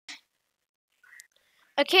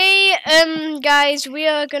Okay, guys, we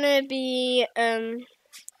are gonna be,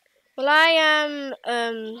 well, I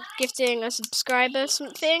am, gifting a subscriber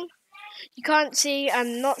something. You can't see,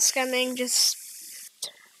 I'm not scamming, just,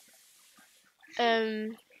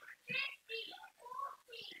 yeah,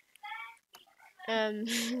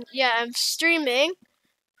 I'm streaming.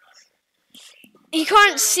 You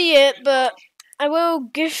can't see it, but I will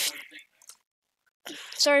gift.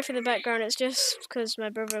 Sorry for the background, it's just because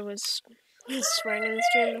my brother was swearing in the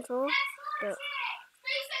stream before, but.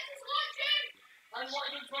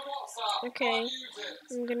 Okay,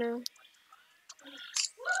 I'm gonna.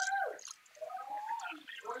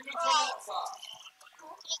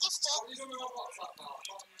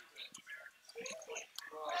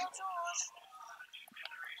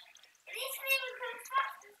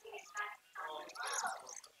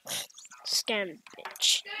 Scam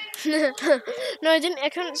bitch. No, I didn't. I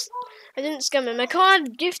didn't scam him. I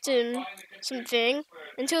can't gift him something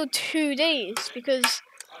until 2 days because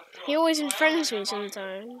he always unfriends me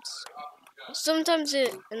sometimes. Sometimes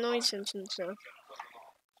it annoys him and stuff.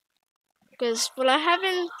 Because I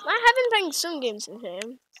haven't played some games with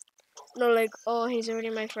him. Not like, oh, he's already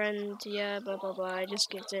my friend. Yeah, blah blah blah. I just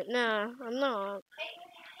gift it. Nah, I'm not.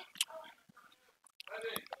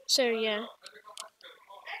 So yeah.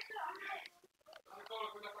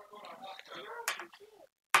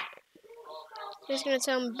 Just gonna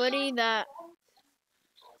tell my buddy that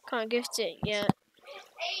can't gift it yet.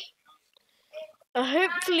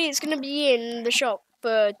 Hopefully it's gonna be in the shop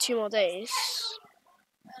for 2 more days.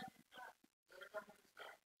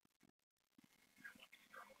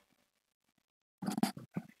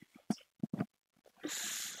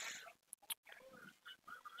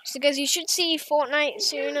 So guys, you should see Fortnite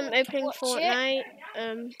soon. I'm opening Fortnite.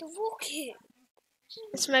 The rocket.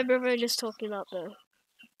 It's my brother just talking about the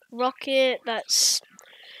rocket that's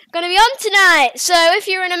gonna be on tonight. So if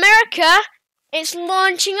you're in America, it's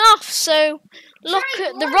launching off. So look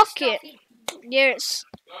at the rocket. Yeah, it's.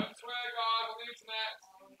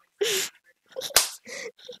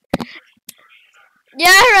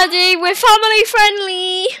 Yeah, ready. We're family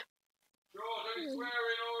friendly.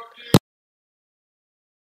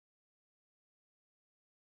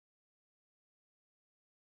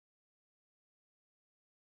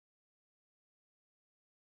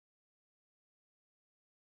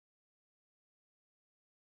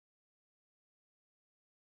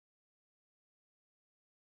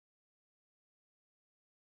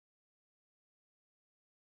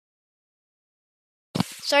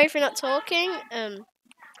 Sorry for not talking.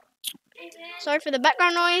 Sorry for the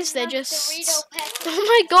background noise. They're just. Oh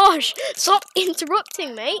my gosh! Stop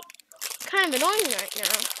interrupting, mate. Kind of annoying right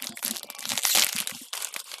now.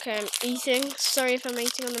 Okay, I'm eating. Sorry if I'm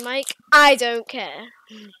eating on the mic. I don't care.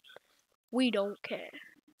 We don't care.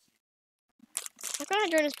 How can I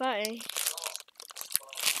join this party?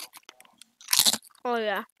 Oh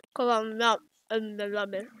yeah, cause I'm not in the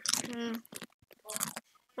lobby.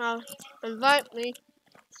 Now invite me.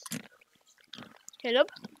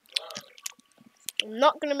 Caleb. I'm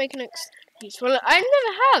not gonna make an excuse. Well, I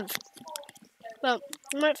never have. Well,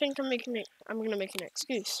 you might think I'm gonna make an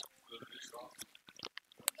excuse.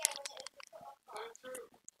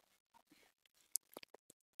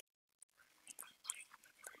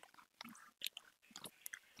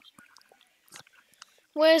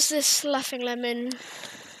 Where's this laughing lemon?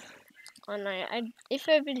 Oh no, if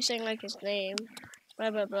I've been saying like his name,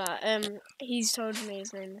 blah blah blah. He's told me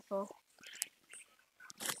his name before.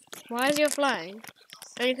 Why is he flying?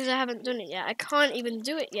 Only because I haven't done it yet. I can't even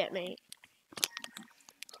do it yet, mate.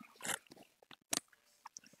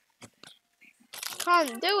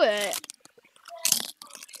 Can't do it.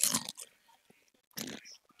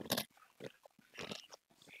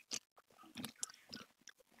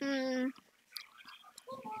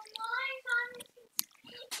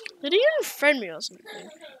 Did he unfriend me or something?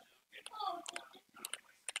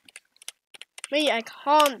 Mate, I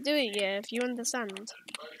can't do it yet, if you understand.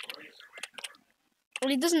 Well,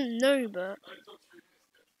 he doesn't know, but.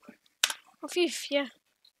 Oh, phew, yeah.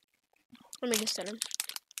 Let me just tell him.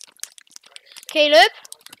 Caleb?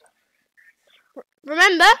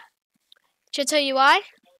 Remember? Should I tell you why?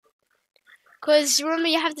 Because remember,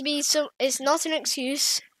 you have to be so. It's not an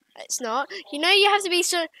excuse. It's not. You know, you have to be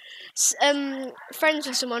friends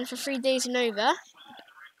with someone for 3 days and over.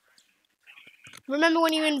 Remember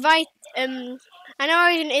when you invite. I know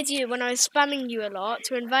I was an idiot when I was spamming you a lot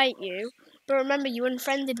to invite you, but remember, you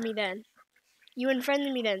unfriended me then.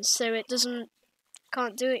 So it doesn't.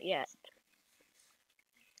 Can't do it yet.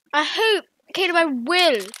 I hope, Caleb, I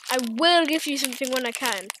will give you something when I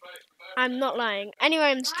can. I'm not lying. Anyway,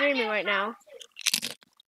 I'm streaming right now.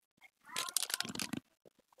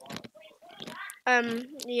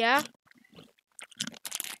 Yeah.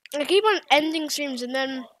 I keep on ending streams and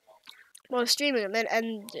then, well, streaming and then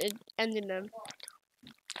ending them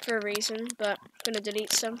for a reason, but I'm gonna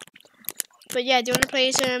delete some. But yeah, do you want to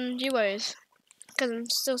play some duos? Because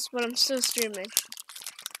I'm still streaming.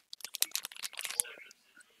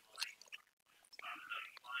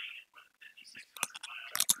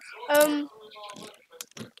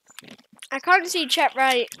 I can't see chat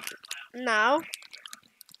right now,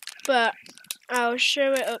 but I'll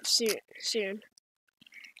show it up soon.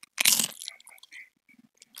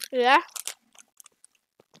 Yeah?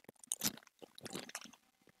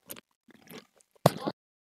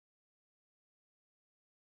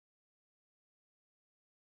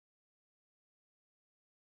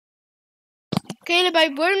 Caleb,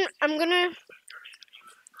 I'm gonna...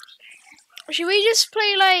 Should we just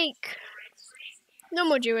play, like,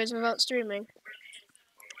 normal duos without streaming?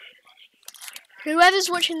 Whoever's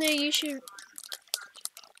watching the YouTube...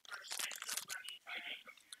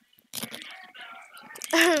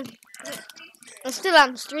 I still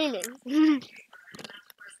am streaming.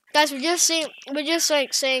 Guys, we're just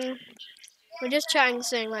chatting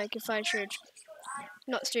saying, like, if I should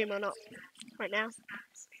not stream or not right now.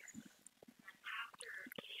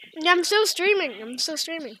 Yeah, I'm still streaming.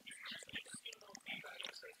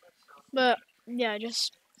 But, yeah,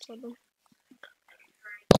 just told them.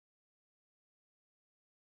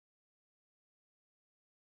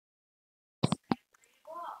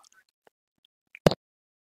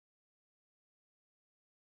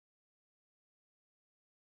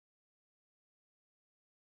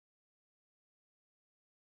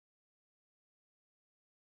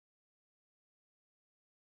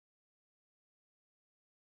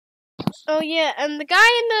 Oh, yeah, and the guy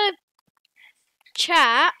in the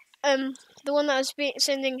chat, the one that was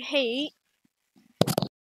sending hate,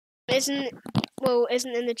 isn't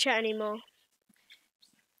in the chat anymore.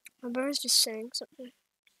 My brother's just saying something.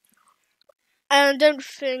 I don't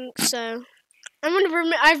think so.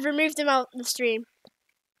 I've removed him out the stream.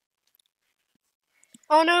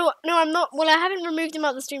 Oh no, I'm not. Well, I haven't removed him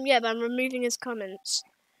out the stream yet, but I'm removing his comments.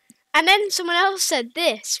 And then someone else said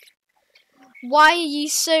this. Why are you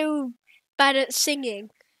so bad at singing?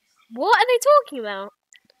 What are they talking about?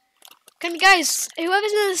 Can you guys,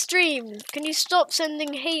 whoever's in the stream, can you stop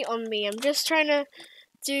sending hate on me? I'm just trying to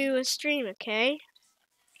do a stream, okay?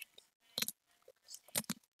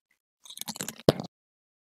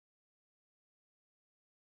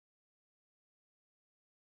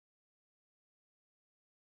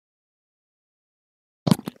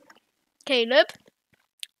 Caleb,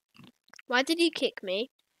 why did you kick me?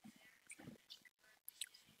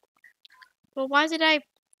 Well, why did I...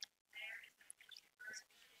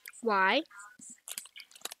 Why?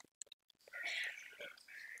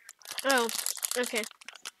 Oh, okay.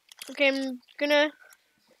 Okay, I'm gonna...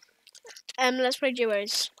 let's play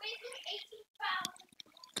duos.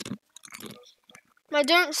 No,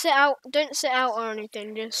 don't sit out or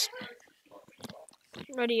anything, just...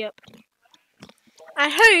 Ready up. I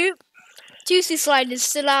hope Juicy Slide is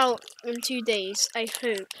still out in 2 days. I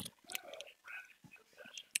hope.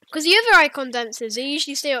 Because the other icon dancers, they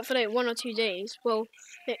usually stay up for like 1 or 2 days. Well,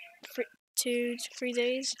 2 to 3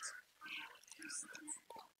 days.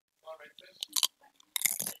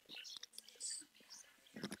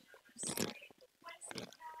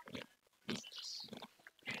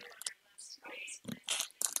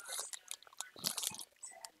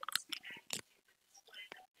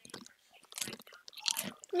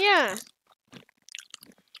 Yeah.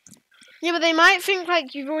 Yeah, but they might think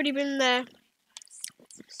like you've already been their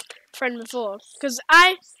friend before. Because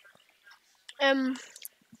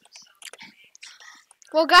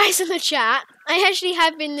well, guys in the chat, I actually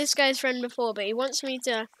have been this guy's friend before, but he wants me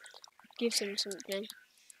to give him something.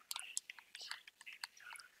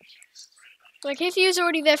 Like, if he was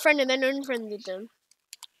already their friend and then unfriended them,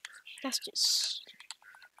 that's just...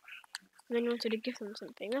 And then you wanted to give them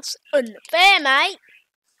something. That's unfair, mate!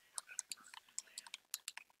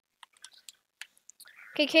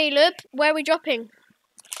 Okay, Caleb, where are we dropping?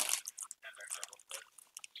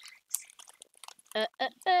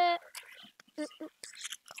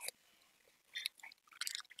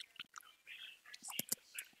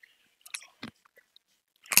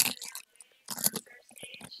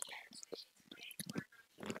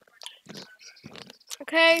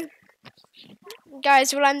 Okay.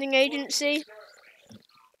 Guys, we're landing agency.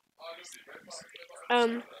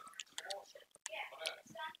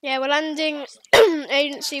 Yeah, we're landing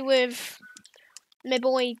agency with my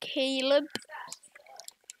boy Caleb.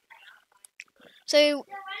 So,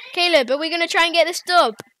 Caleb, are we going to try and get this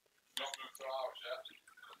dub?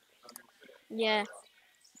 Yeah.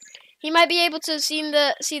 He might be able to see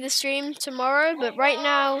the stream tomorrow, but right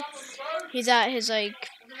now he's at his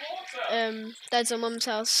dad's or mum's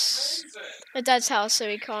house, dad's house, so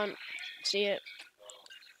he can't see it.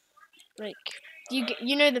 Like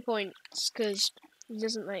you know the point, because he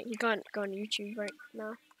doesn't he can't go on YouTube right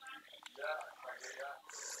now.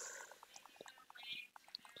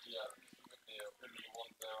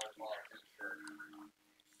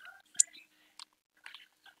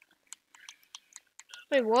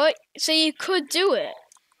 Wait, what? So you could do it?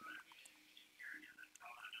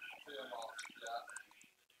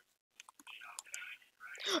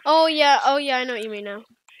 Oh yeah, I know what you mean now.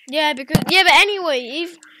 Yeah, but anyway,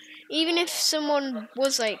 even if someone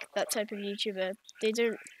was like that type of YouTuber, they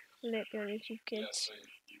don't let go on YouTube Kids.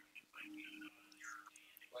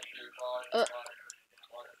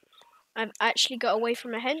 I've actually got away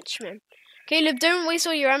from a henchman. Caleb, don't waste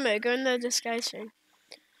all your ammo. Go in the disguise thing.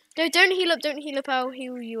 No, don't heal up. I'll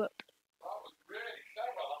heal you up.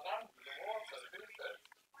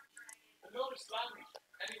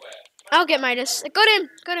 I'll get Midas. Got him.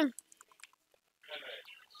 Got him.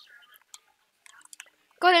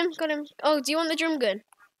 Oh, do you want the drum gun?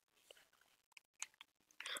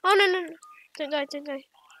 Oh, no. Don't die.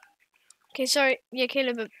 Okay, sorry. Yeah,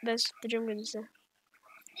 Caleb, there's the drum guns there.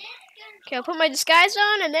 Okay, I'll put my disguise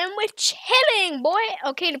on and then we're chilling, boy.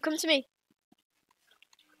 Oh, Caleb, come to me.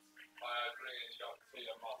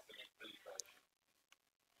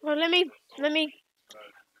 Well, let me.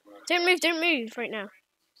 Don't move right now.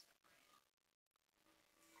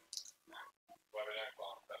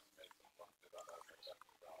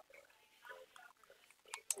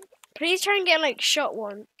 Please try and get shot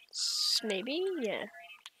once, maybe. Yeah.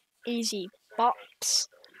 Easy bops.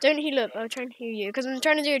 Don't heal up. I'll try and heal you because I'm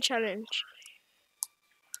trying to do a challenge.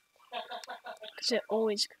 Because it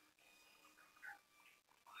always.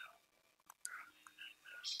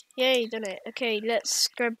 Yay, done it. Okay, let's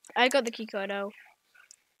grab. I got the key card out.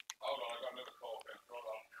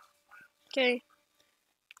 Okay.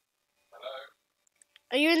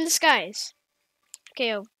 Are you in disguise?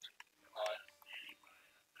 Okay,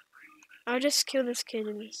 I'll just kill this kid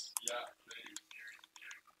in this.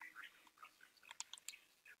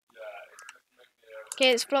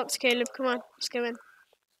 Okay, it's blocked, Caleb. Come on, let's go in.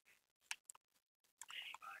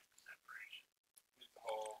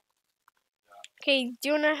 Okay, do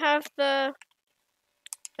you wanna have the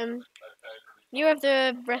you have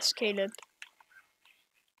the rest, Caleb.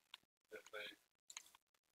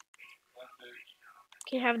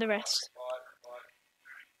 Okay, have the rest.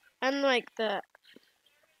 And that.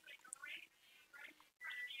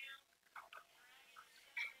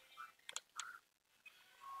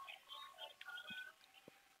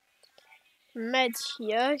 Med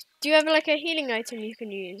here. Do you have a healing item you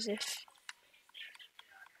can use if?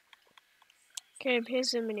 Okay, here's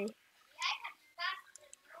the mini.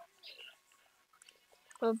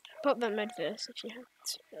 Well, pop that med first if you have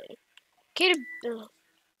to. Caleb. Oh.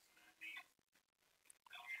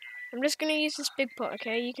 I'm just gonna use this big pot.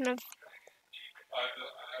 Okay, you can have.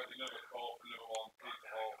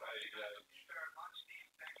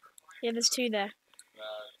 Yeah, there's two there.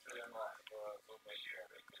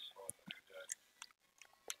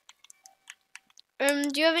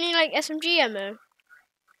 Do you have any SMG ammo?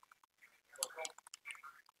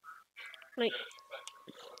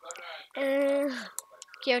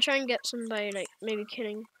 Okay, I'll try and get some by maybe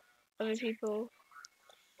killing other people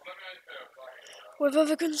with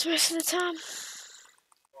other guns most of the time.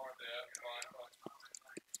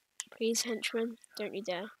 Please, henchman, don't you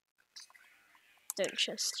dare. Don't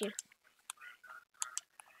trust you.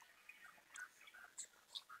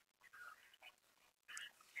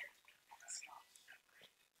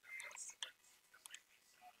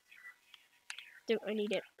 I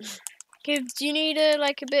need it. Okay, do you need a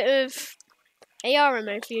bit of AR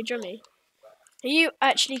ammo for your drummy? Are you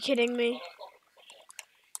actually kidding me?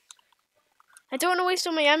 I don't want to waste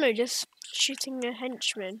all my ammo just shooting a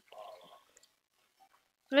henchman.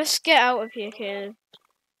 Let's get out of here, kid.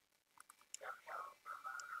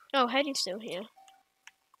 Oh, Heady's still here.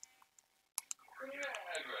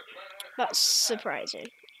 That's surprising.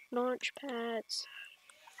 Launch pads.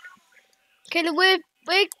 Okay, we're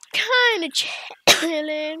kind of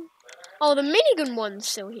chilling. Oh, the minigun one's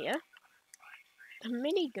still here. The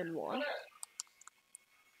minigun one.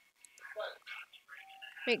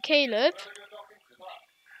 Wait, Caleb.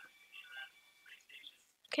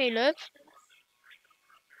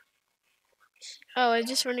 Oh, I'm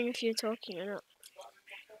just wondering if you're talking or not.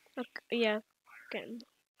 Okay, yeah, getting.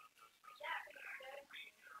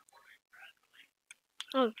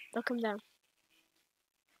 Oh, they'll come down.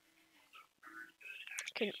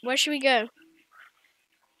 Okay, where should we go?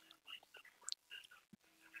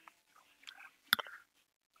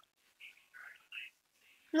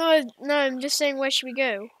 No, no, I'm just saying where should we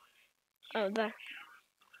go? Oh, there.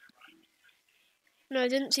 No, I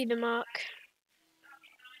didn't see the mark.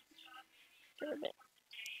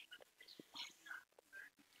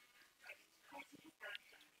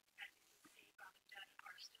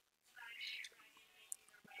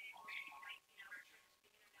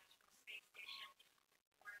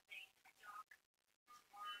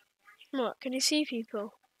 What, can you see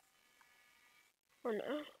people? Oh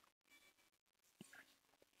no.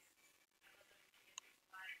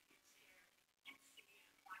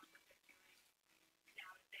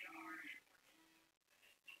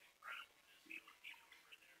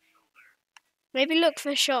 Maybe look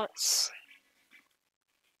for shots.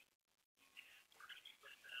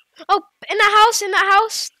 Oh, in that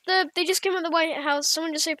house! They just came out the White House.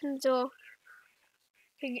 Someone just opened the door.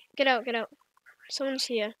 Okay, get out, get out. Someone's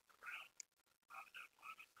here.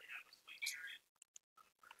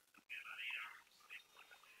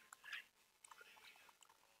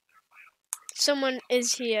 Someone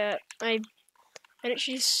is here. I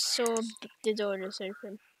literally saw the door just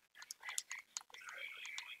open.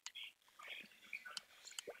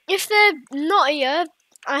 If they're not here,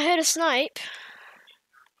 I heard a snipe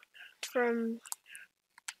from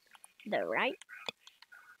the right.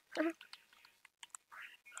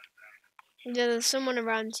 Yeah, there's someone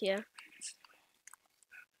around here.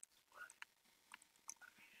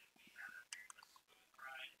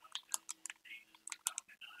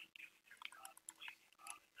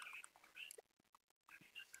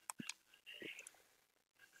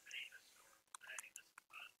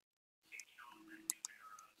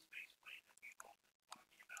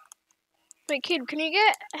 Wait, kid, can you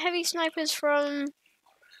get heavy snipers from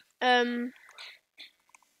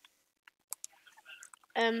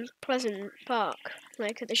Pleasant Park,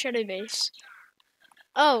 like at the Shadow Base?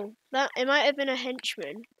 Oh, that it might have been a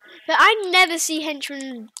henchman, but I never see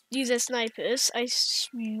henchmen use their snipers. I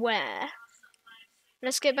swear.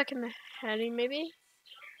 Let's get back in the heli, maybe.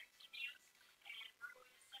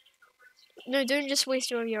 No, don't just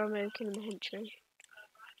waste all of your ammo killing the henchman.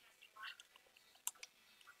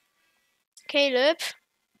 Caleb.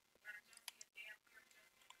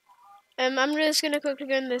 I'm just gonna quickly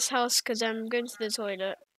go in this house because I'm going to the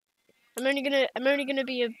toilet. I'm only gonna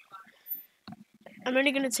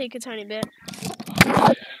take a tiny bit.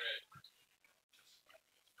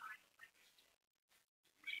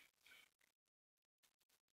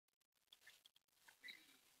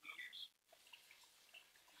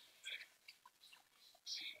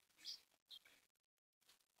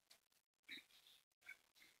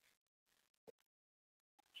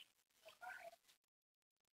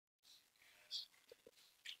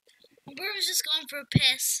 My brother's just gone for a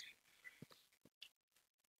piss.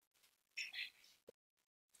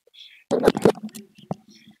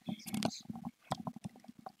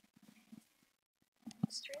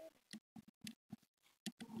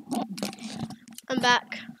 I'm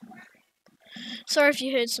back. Sorry if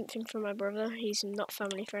you heard something from my brother. He's not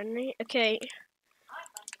family friendly. Okay.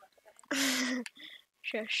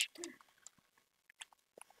 Shush.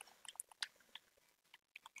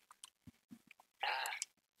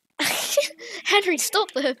 Henry,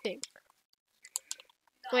 stop burping.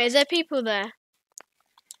 Wait, is there people there?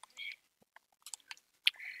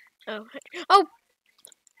 Oh. Oh!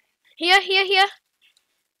 Here.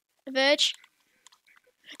 A Verge.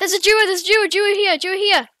 There's a duo here.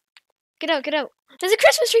 Get out. There's a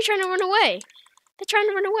Christmas tree trying to run away. They're trying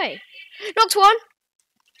to run away. Knocked one.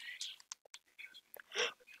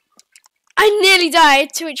 I nearly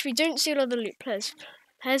died. 2 HP. Don't steal all the loot, please.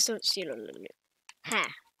 Please don't steal all the loot. Ha.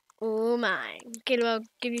 Oh my. Okay, well, I'll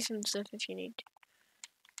give you some stuff if you need.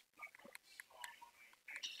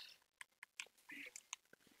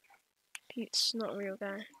 It's not a real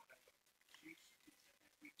guy.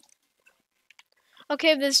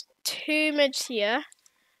 Okay, there's 2 meds here.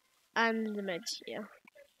 And the meds here.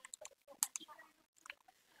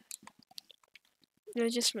 No,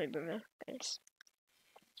 just my brother, guys.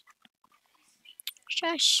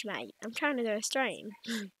 Shush, mate. I'm trying to do a stream.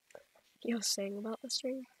 You're saying about the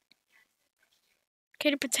stream.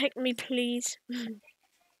 Can you protect me, please?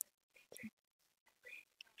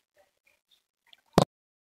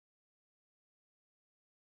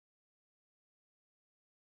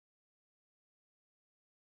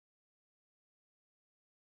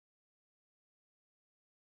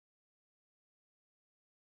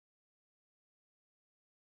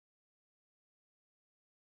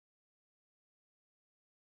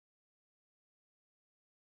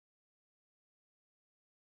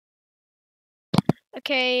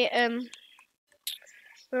 Okay,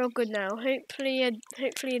 we're all good now. Hopefully I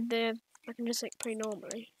can just like play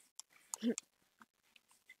normally.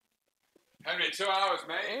 Henry, 2 hours,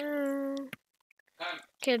 mate.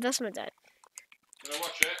 Okay, that's my dad. Gonna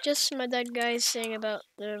watch it. Just my dad, guys, saying about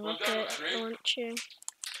the rocket launching.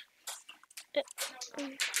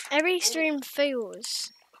 Every stream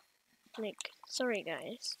fails. Like, sorry,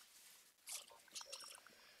 guys.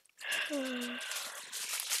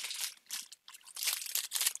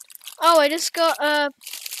 Oh, I just got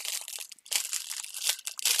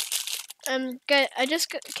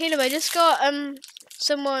Caleb. I just got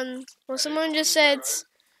someone. Well, someone just said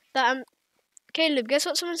that Caleb. Guess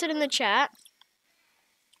what someone said in the chat?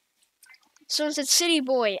 Someone said, "City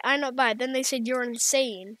boy, I'm not bad." Then they said, "You're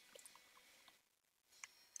insane."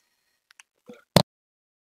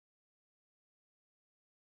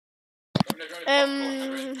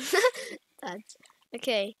 Dad.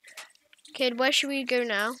 Okay, kid. Where should we go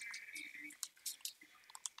now?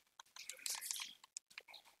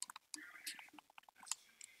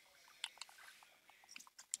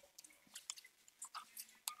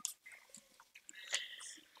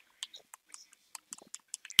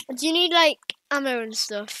 Do you need like ammo and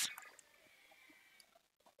stuff?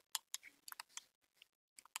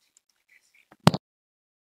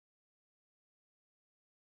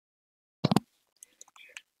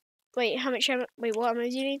 Wait, how much ammo? Wait, what ammo do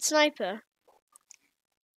you need? Sniper.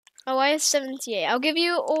 Oh, I have 78. I'll give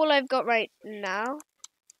you all I've got right now.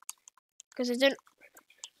 Because I don't...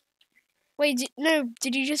 Wait, no,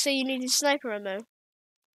 did you just say you needed sniper ammo?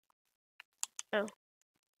 Oh.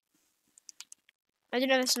 I don't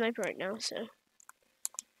have a sniper right now, so...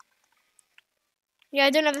 Yeah, I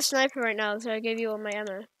don't have a sniper right now, so I gave you all my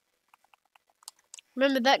ammo.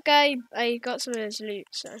 Remember, that guy, I got some of his loot,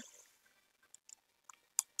 so...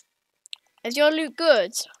 Is your loot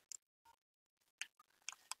good?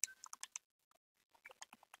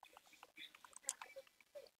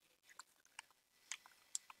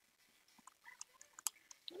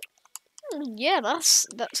 Yeah, that's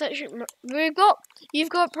actually... You've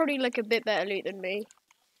got probably like a bit better loot than me.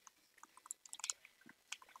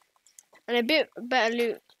 And a bit better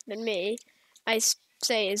loot than me, I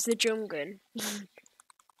say, is the drum gun.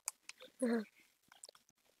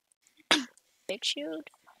 Big shield.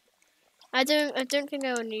 I don't think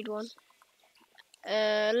I will need one.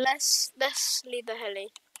 Let's leave the heli.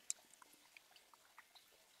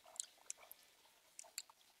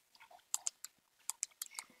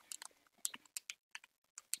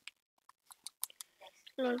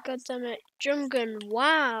 Oh god damn it. Drum gun,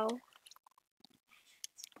 wow.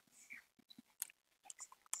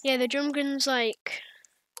 Yeah, the drum gun's like,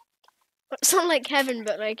 it's not like heaven,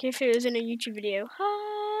 but like if it was in a YouTube video.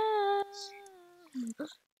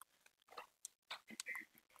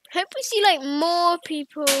 Hope we see like more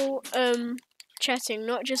people chatting,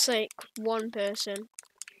 not just like one person.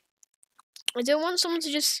 I don't want someone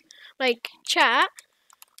to just like chat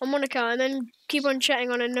on one account and then keep on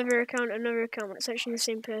chatting on another account when it's actually the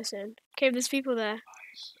same person. Okay, there's people there.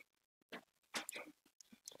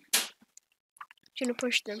 Trying to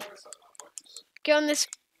push them.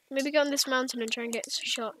 Maybe get on this mountain and try and get some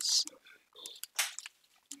shots.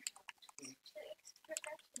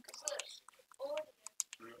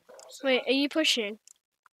 Wait, are you pushing?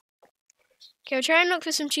 Okay, I'll try and look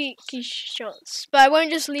for some cheeky shots. But I won't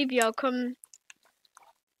just leave you, I'll come...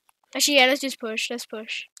 Actually, yeah, let's just push, let's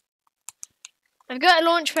push. I've got a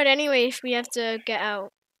launch pad anyway if we have to get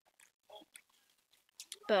out.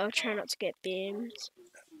 But I'll try not to get beamed.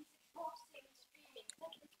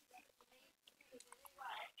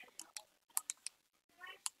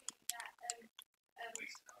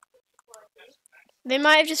 They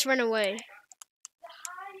might have just run away.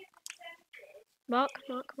 Mark.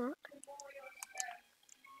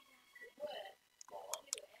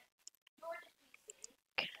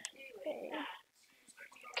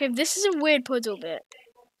 Okay, this is a weird puddle bit.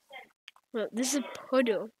 Look, this is a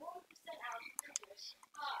puddle.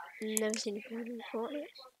 Never seen a puddle in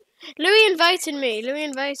Fortnite. Louis invited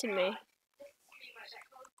me.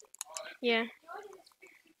 Yeah.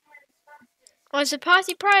 Oh, it's a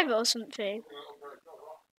party private or something.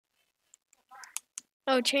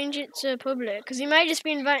 Oh, change it to public, because he might just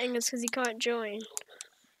be inviting us because he can't join.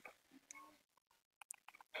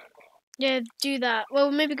 Yeah, do that. Well,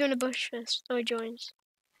 maybe go in the bush first. Oh, he joins.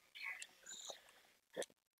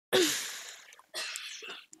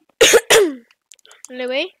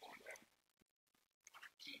 Louis?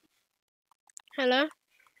 Hello?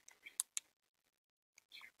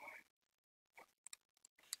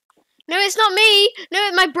 No, it's not me!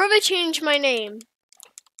 No, my brother changed my name.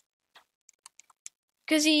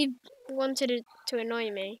 Because he wanted it to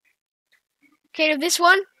annoy me. Caleb, this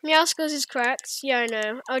one, Meowscles is cracked. Yeah, I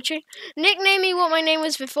know. I'll nickname me what my name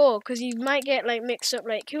was before, because you might get like mixed up.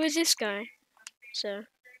 Like, who is this guy? So,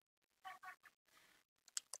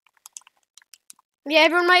 yeah,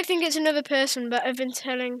 everyone might think it's another person, but I've been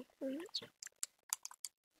telling.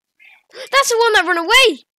 That's the one that ran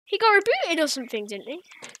away. He got rebooted or something, didn't he?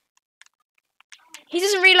 He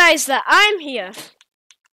doesn't realise that I'm here.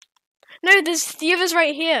 No, there's the others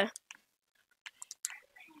right here.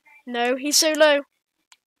 No, he's so low.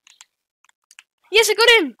 Yes, I got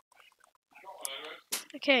him.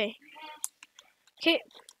 Okay. Okay.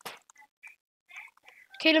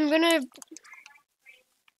 Okay, I'm gonna.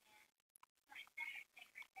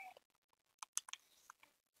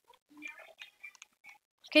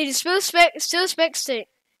 Okay, just still spectate.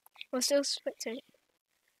 Well, still spectate.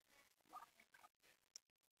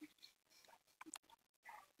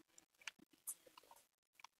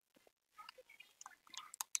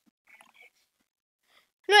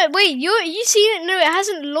 No, wait, you see it? No, it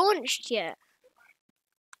hasn't launched yet.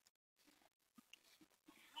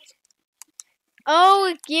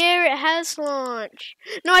 Oh, yeah, it has launched.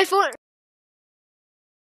 No, I thought...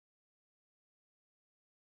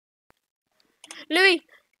 Louis,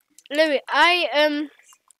 Louis,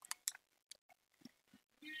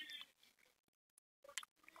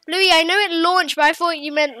 Louis, I know it launched, but I thought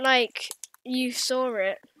you meant, like, you saw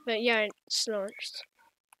it. But yeah, it's launched.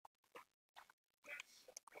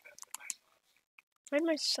 Why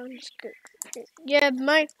my sounds good? Yeah,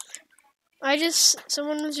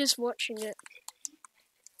 someone was just watching it.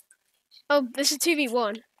 Oh, this is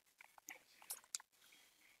 2v1.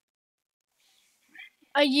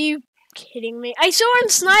 Are you kidding me? I saw him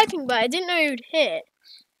sniping, but I didn't know he would hit.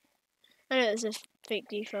 I know it's a fake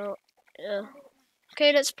default. Ugh.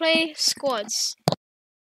 Okay, let's play squads.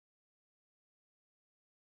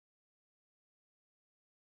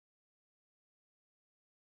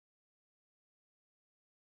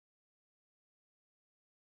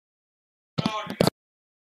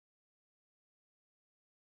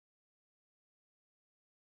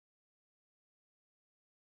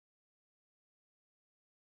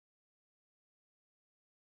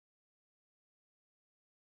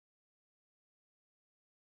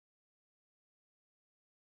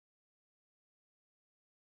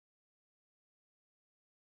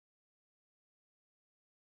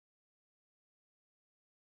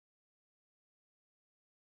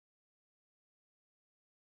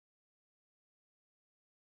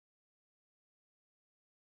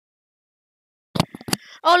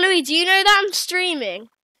 Oh, Louis, do you know that I'm streaming?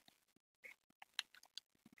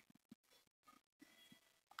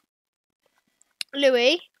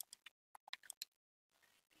 Louis?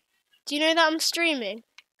 Do you know that I'm streaming?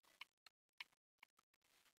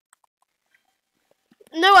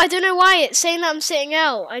 No, I don't know why. It's saying that I'm sitting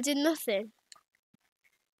out. I did nothing.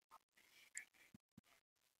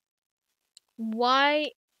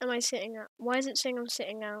 Why am I sitting out? Why is it saying I'm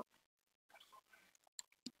sitting out?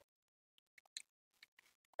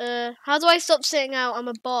 How do I stop sitting out? I'm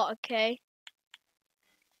a bot, okay?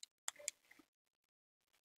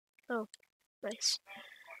 Oh, nice.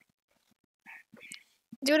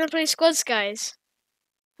 Do you want to play squads, guys?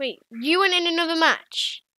 Wait, you went in another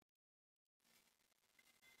match?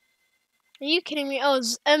 Are you kidding me? Oh,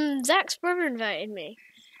 Zach's brother invited me.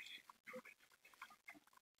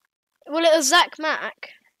 Well, it was Zach Mack.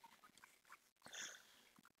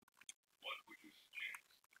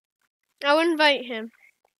 I'll invite him.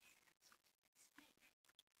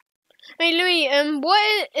 Hey, Louis,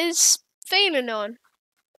 what is Phelan on?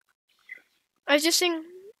 I was just saying...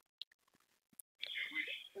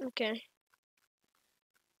 Okay.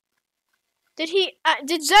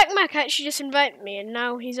 Did Zach Mack actually just invite me and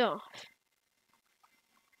now he's off?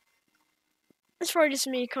 It's probably just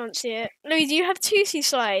me, can't see it. Louis, do you have 2C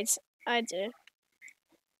slides? I do.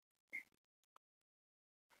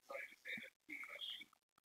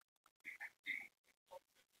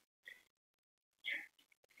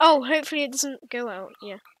 Oh, hopefully it doesn't go out,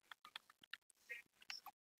 yeah.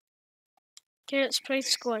 Okay, let's play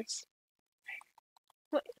squads.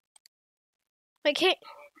 What? Like,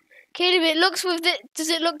 Caleb, it looks with this. Does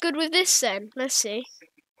it look good with this then? Let's see.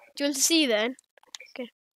 Do you want to see then? Okay.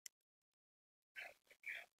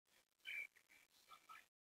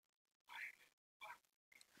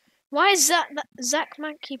 Why is that Zach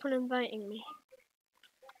Mack keep on inviting me?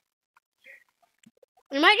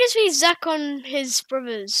 It might just be Zach on his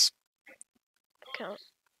brother's account.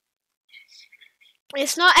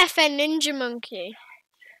 It's not FN Ninja Monkey.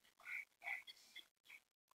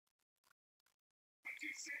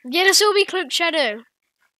 Yeah, this will be Cloak Shadow.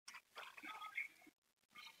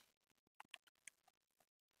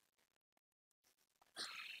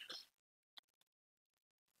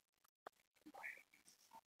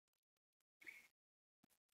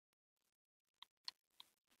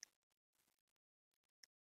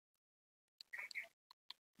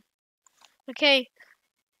 Okay.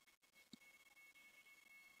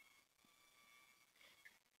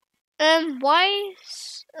 Why?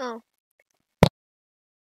 Oh.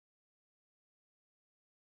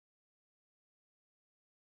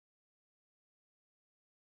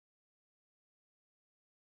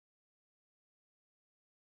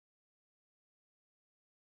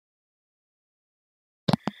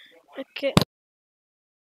 Okay.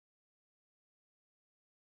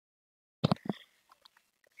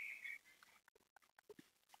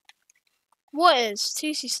 What is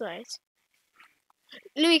Tootsie Slides?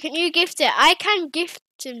 Louis, can you gift it? I can gift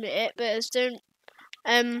him it, but it's don't.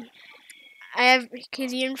 I have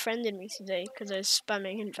because he unfriended me today because I was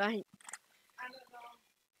spamming invite.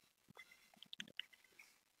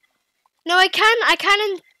 No, I can.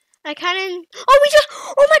 Oh, we just.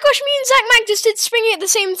 Oh my gosh, me and Zach Mac just did springy at the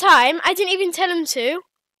same time. I didn't even tell him to.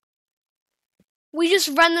 We just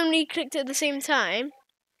randomly clicked at the same time.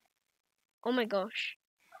 Oh my gosh.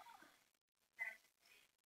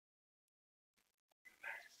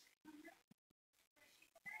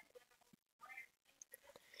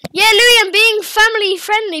 Yeah, Louis, I'm being family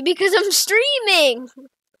friendly because I'm streaming.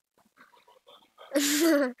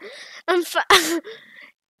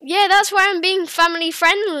 Yeah, that's why I'm being family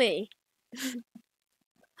friendly.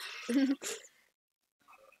 And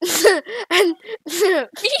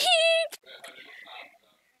beep.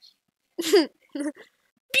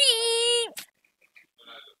 Beep.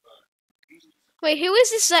 Wait, who is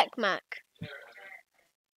this Zach Mac?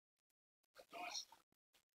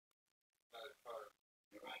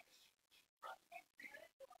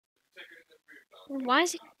 Why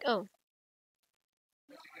is he? Oh.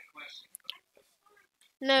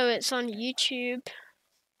 No, it's on YouTube.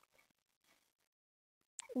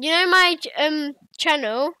 You know my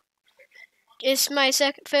channel? It's my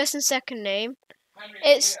first and second name.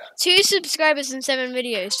 It's 2 subscribers and 7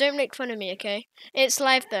 videos. Don't make fun of me, okay? It's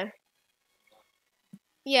live though.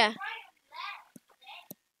 Yeah.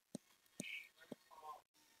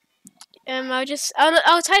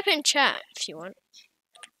 I'll type it in chat if you want.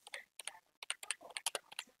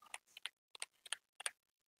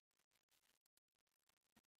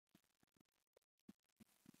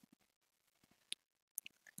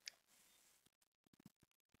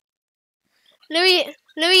 Louis,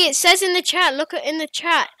 it says in the chat. Look in the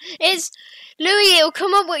chat. It's Louis. It'll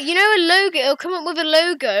come up with a logo. It'll come up with a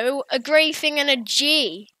logo, a grey thing, and a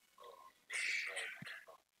G.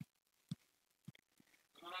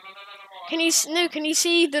 Can you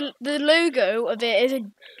see the logo of it is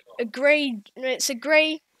a grey? It's a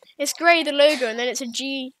grey. It's grey the logo, and then it's a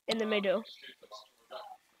G in the middle.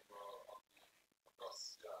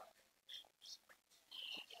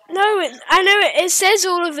 No, I know it says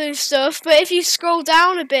all of those stuff, but if you scroll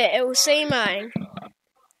down a bit, it will say mine.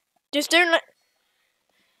 Just don't let.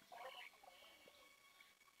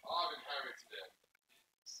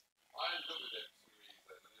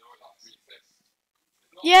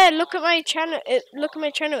 Yeah, look at my channel. Look at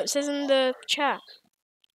my channel. It says in the chat.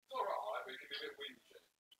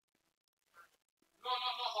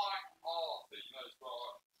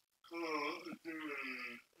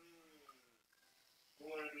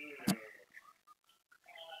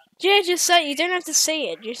 Yeah, just say. You don't have to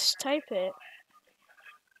say it. Just type it.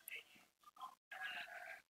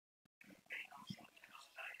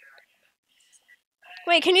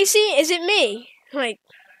 Wait, can you see? Is it me? Like.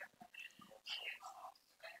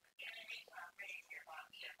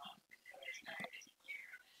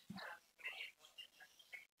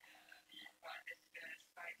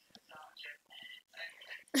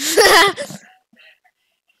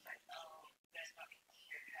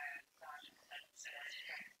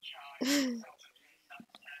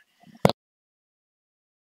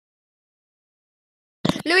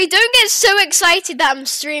 Louis, don't get so excited that I'm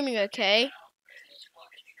streaming, okay?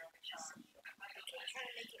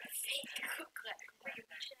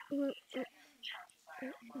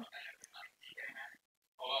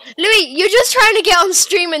 Louis, you're just trying to get on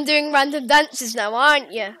stream and doing random dances now,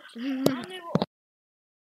 aren't you?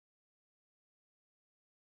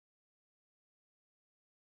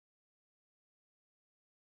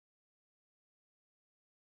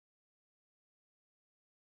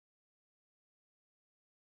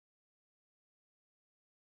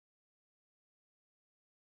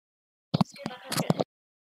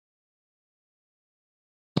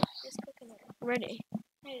 Ready?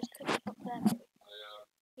 No, just click up there.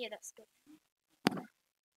 Yeah, that's good.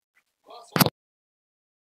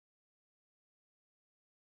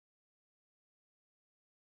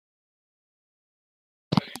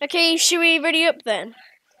 Okay, should we ready up then?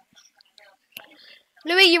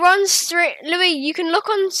 Louis, you're on stream. Louis, you can look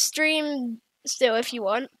on stream still if you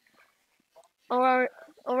want. Or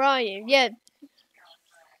are you? Yeah.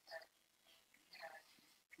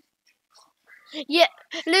 Yeah.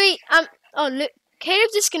 Louis, oh, look. Caleb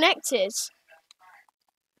disconnected.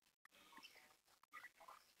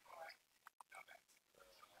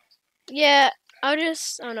 Yeah. I'll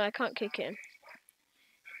just. Oh no, I can't kick him.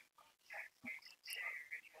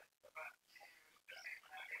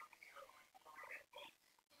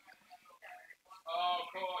 Oh, of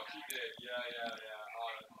course you did. Yeah. Yeah.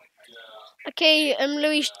 Okay.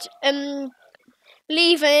 Louis.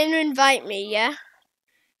 Leave and invite me. Yeah.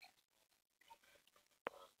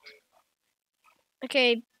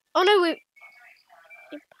 Okay. Oh no.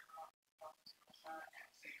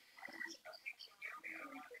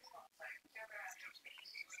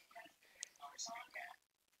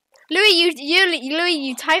 Louis,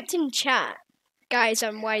 you typed in chat. Guys,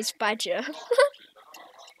 I'm Wise Badger.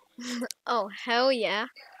 Oh hell yeah.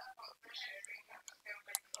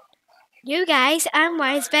 You guys, I'm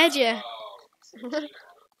Wise Badger.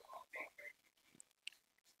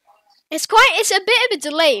 It's a bit of a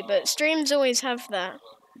delay, but streams always have that.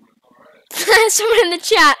 Someone in the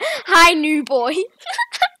chat. Hi, new boy.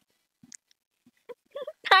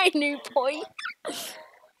 Hi, new boy.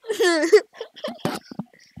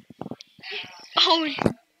 Oh.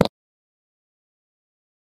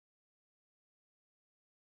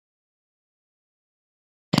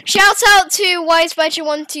 Shout out to Wise Badger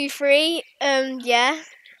 123. Yeah.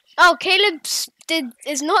 Oh, Caleb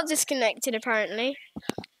is not disconnected apparently.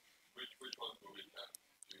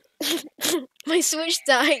 My Switch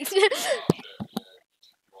died.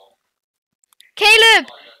 Caleb,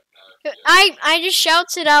 I just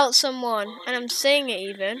shouted out someone, and I'm saying it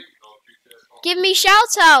even. Give me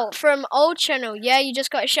shout out from old channel. Yeah, you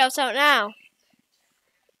just got a shout out now.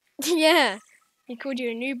 Yeah, he called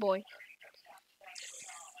you a new boy.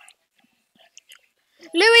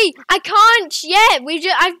 Louis, I can't yet.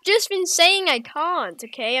 I've just been saying I can't.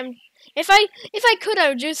 Okay, if I could, I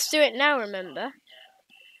would just do it now. Remember?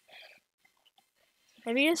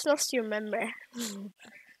 Have you just lost your member?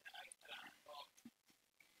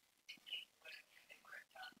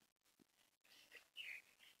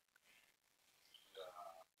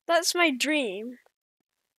 That's my dream.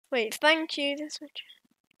 Wait, thank you. That's my dream.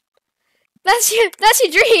 That's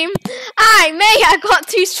your dream. I got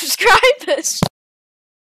 2 subscribers.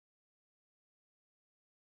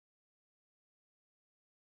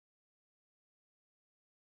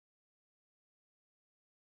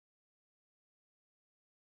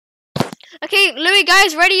 Okay, Louis,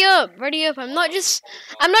 guys, ready up. I'm not just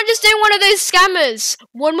doing one of those scammers.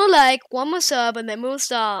 One more like, one more sub, and then we'll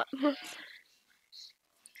start.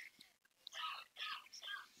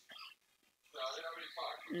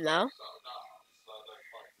 No.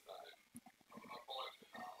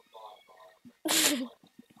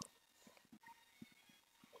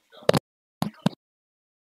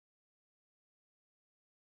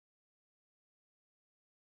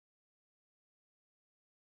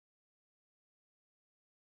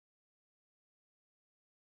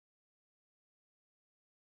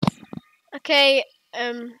 Okay,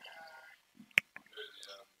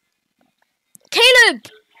 Caleb!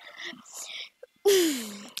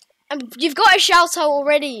 You've got a shout out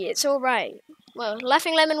already, it's alright. Well,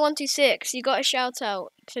 Laughing Lemon 126, you got a shout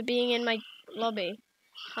out for being in my lobby.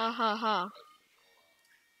 Ha ha ha.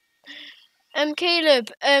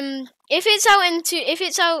 Caleb, if it's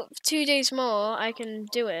out 2 days more, I can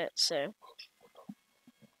do it, so.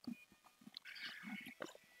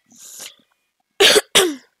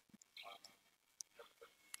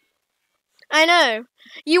 I know.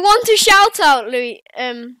 You want to shout out, Louis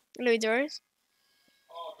Doris?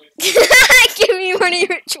 Give me money,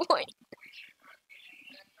 rich boy.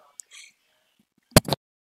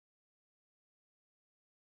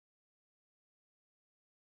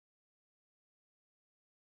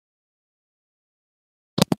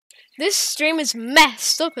 This stream is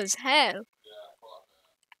messed up as hell.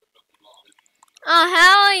 Oh,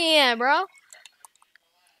 hell yeah, bro.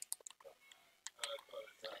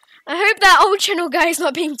 I hope that old channel guy is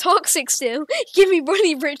not being toxic still. Give me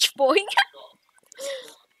money, rich boy.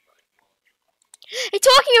 Hey,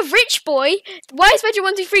 talking of rich boy, Wise Badger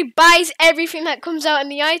 123 buys everything that comes out in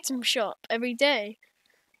the item shop every day.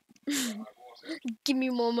 Give me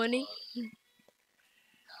more money.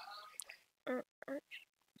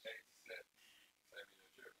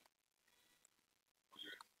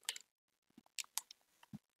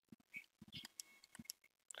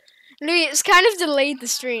 Louis, it's kind of delayed the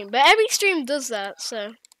stream, but every stream does that,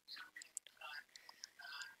 so.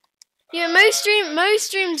 Yeah, most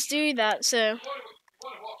streams do that, so.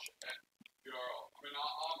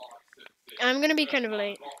 I'm gonna be kind of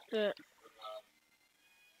late, but.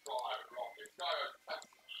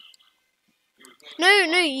 No,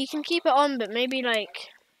 no, you can keep it on, but maybe like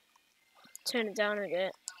turn it down a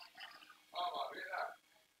bit.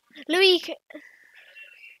 Louis, you can...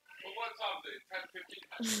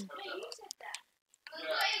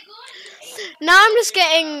 Now I'm just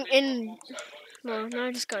getting in. Well, now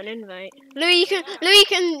I just got an invite. Louis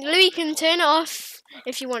can turn it off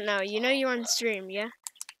if you want now. You know you're on stream, yeah?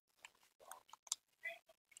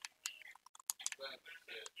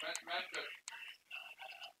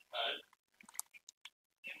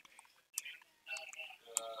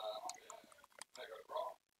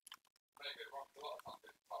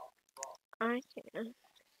 I can.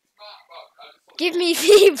 Give me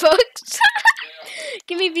V-Bucks.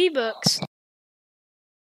 Give me V-Bucks.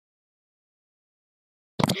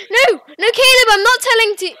 No, no, Caleb, I'm not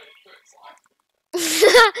telling to.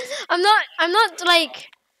 I'm not like,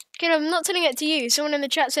 Caleb, I'm not telling it to you. Someone in the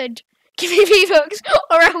chat said, give me V-Bucks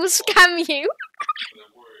or I will scam you.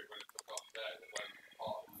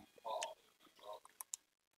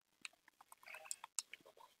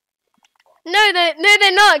 No, they're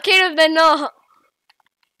not, Caleb, they're not.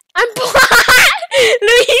 I'm poor.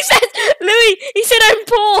 Louis, he said I'm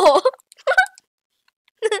poor.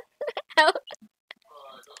 Help.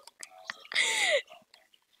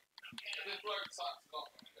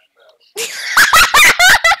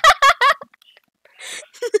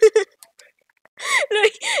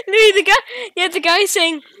 Louis, the guy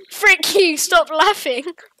saying, frick you, stop laughing.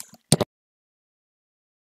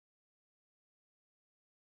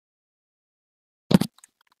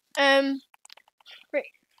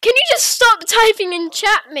 Can you just stop typing in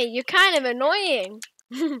chat, mate? You're kind of annoying.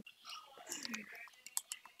 and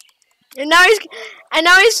now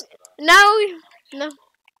no.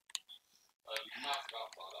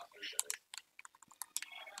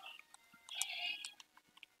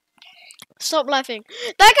 Stop laughing.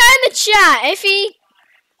 That guy in the chat, if he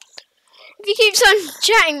keeps on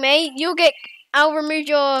chatting, mate, I'll remove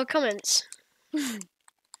your comments.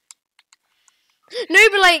 No,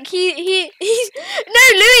 but like he's no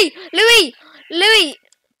Louis.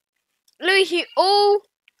 He all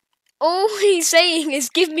he's saying is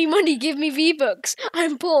give me money, give me V-Bucks.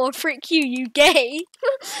 I'm poor. Frick you, you gay.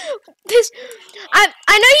 I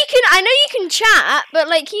know you can chat, but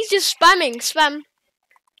like he's just spamming spam.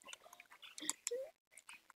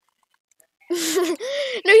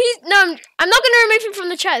 No, I'm not gonna remove him from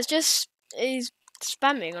the chat. It's just he's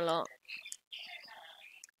spamming a lot.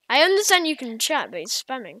 I understand you can chat, but he's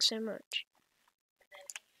spamming so much.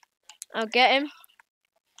 I'll get him.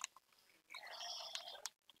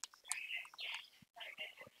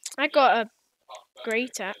 I got a grey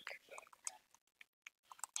tack.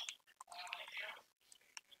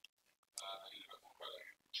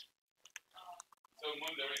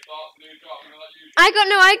 I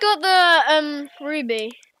got the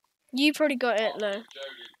ruby. You probably got it though.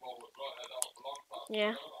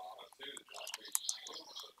 Yeah.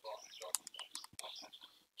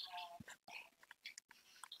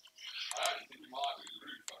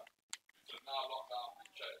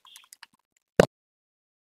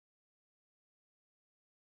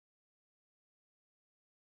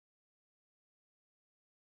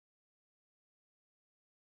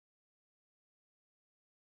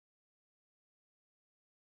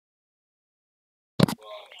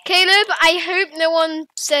 Caleb, I hope no one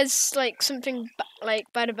says like something like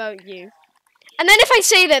bad about you. And then if I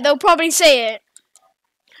say that, they'll probably say it.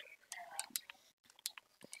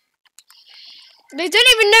 They don't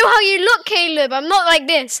even know how you look, Caleb. I'm not like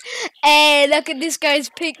this. Hey, look at this guy's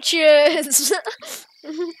pictures.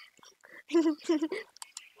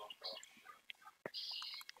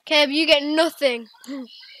 Caleb, you get nothing.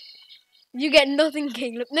 You get nothing,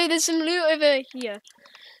 Caleb. No, there's some loot over here.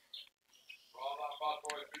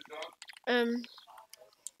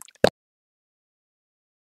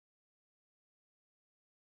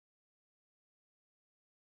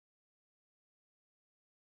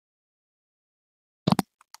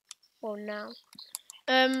 Well, now.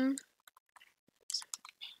 Do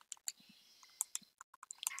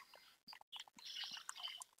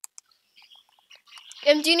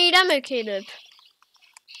you need ammo, Caleb?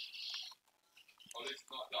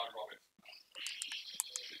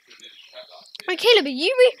 Oh, Caleb,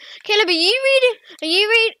 Caleb, are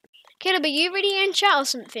you reading in chat or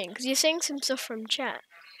something? Because you're saying some stuff from chat.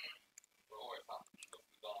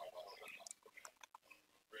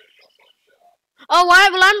 Oh,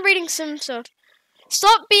 well, I'm reading some stuff.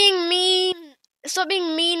 Stop being mean. Stop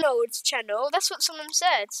being mean, old channel. That's what someone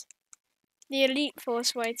said. The Elite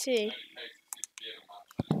Force YT.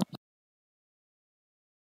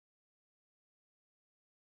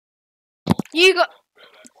 You got.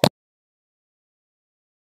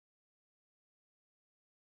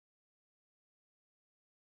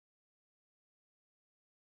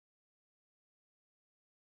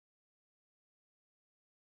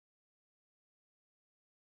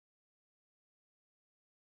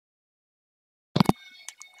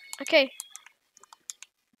 Okay.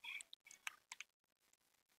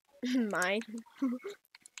 Mine.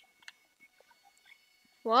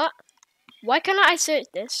 What? Why cannot I search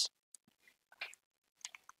this?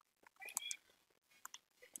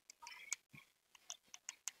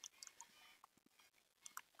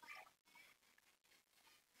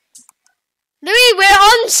 Louis, we're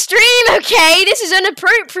on stream, okay? This is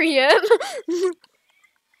inappropriate.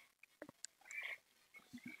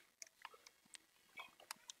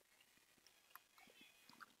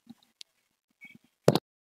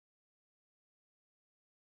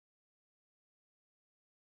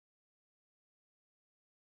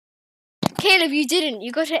 Caleb, you didn't.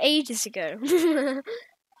 You got it ages ago.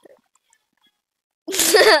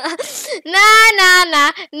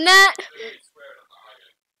 Nah.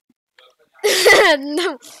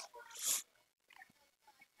 No.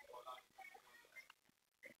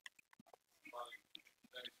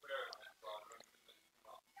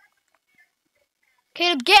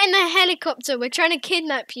 Caleb, get in the helicopter. We're trying to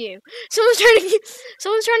kidnap you. Someone's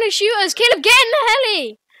trying to shoot us. Caleb, get in the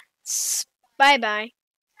heli. Bye bye.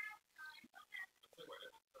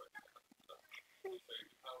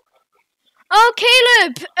 Oh,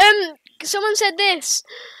 Caleb. Someone said this.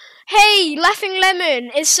 Hey, Laughing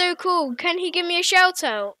Lemon is so cool. Can he give me a shout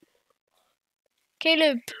out?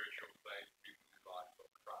 Caleb.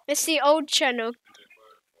 It's the old channel.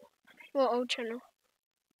 What old channel?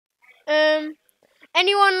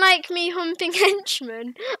 Anyone like me humping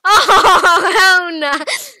henchmen? Oh, hell nah.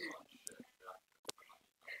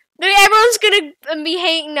 Louis, everyone's gonna be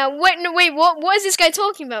hating now. Wait, no, wait. What is this guy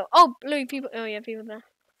talking about? Oh, Louis, people. Oh yeah, people there.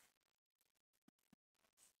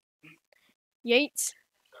 Yates.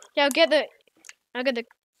 Yeah, I'll get the.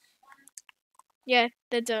 Yeah,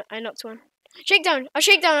 they're done. I knocked one. Shake down. I'll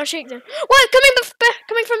shake down. What?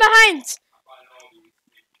 Coming from behind.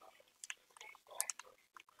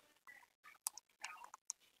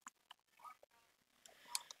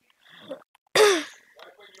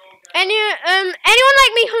 Anyone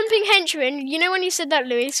like me humping henchmen? You know when you said that,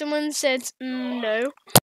 Louis, someone said no.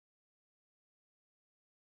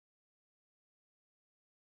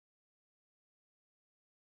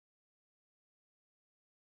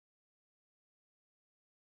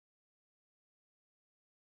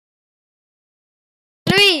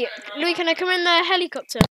 Louis, can I come in the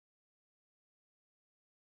helicopter?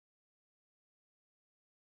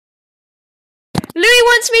 Louis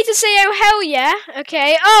wants me to say, oh hell yeah.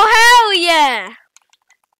 Okay. Oh hell yeah.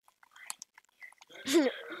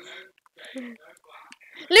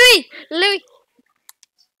 Louis,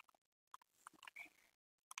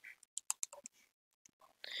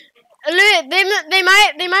 they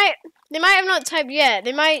might have not typed yet.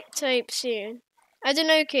 They might type soon. I don't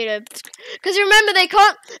know, Caleb. Because remember, they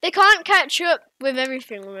can't catch up with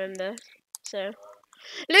everything. Remember, so.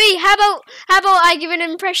 Louis, how about I give an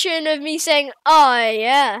impression of me saying, oh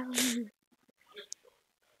yeah.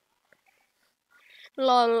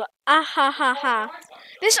 Lol. Ah ha ha ha.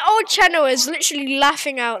 This old channel is literally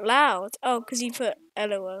laughing out loud. Oh, because he put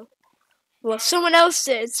LOL. Well, someone else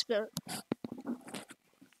did, but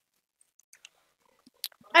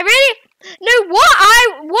I really no. What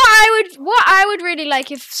I would really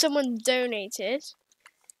like if someone donated.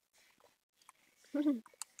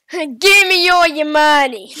 Give me all your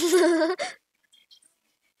money.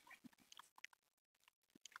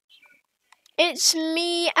 It's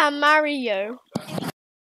me and Mario.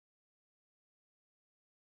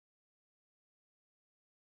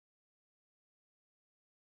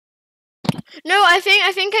 No, I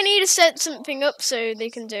think I need to set something up so they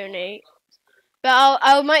can donate. But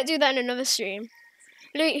I might do that in another stream.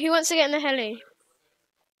 Luke, who wants to get in the heli?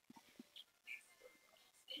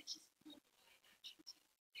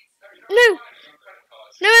 No.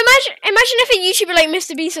 No, imagine if a YouTuber like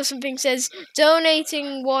Mr. Beast or something says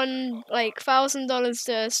donating $1,000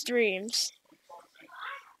 to streams.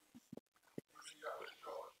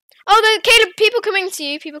 Oh, Caleb, people coming to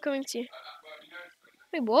you.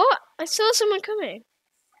 Wait, what? I saw someone coming.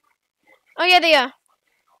 Oh yeah, they are.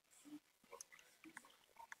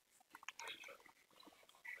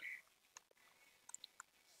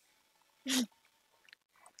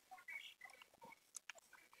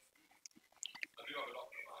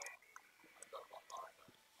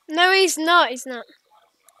 No, he's not.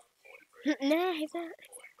 Nah, he's not.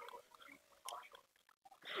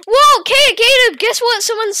 Whoa, Caleb, guess what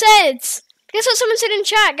someone said? Guess what someone said in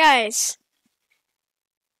chat, guys?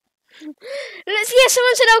 Yeah,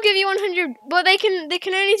 someone said I'll give you 100, but they can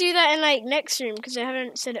only do that in like next stream because they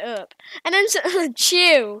haven't set it up. And then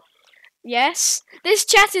chill. Yes, this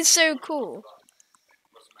chat is so cool.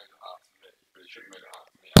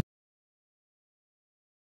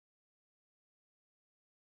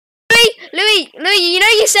 Louis, you know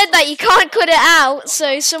you said that you can't cut it out,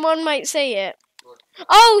 so someone might say it.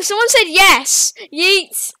 Oh, someone said yes.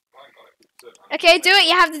 Yeet. Okay, do it.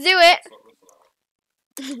 You have to do it.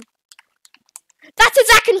 That's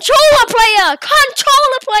a controller player.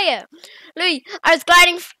 Controller player. Louis, I was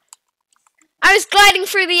gliding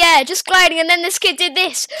through the air, just gliding, and then this kid did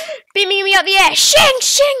this, beaming me up the air. Shing,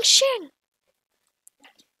 shing, shing.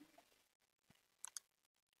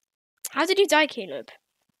 How did you die, Caleb?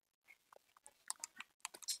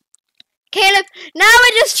 Caleb, now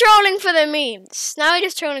we're just trolling for the memes. No,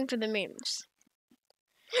 Louis,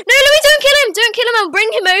 don't kill him. Don't kill him. I'll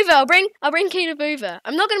bring him over. I'll bring Caleb over.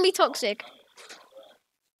 I'm not gonna be toxic.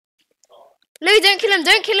 Louis, don't kill him.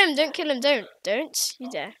 Don't. You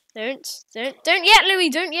dare. Don't yet, Louis.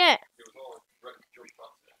 Don't yet.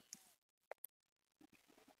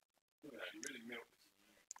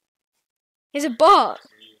 He's a bot.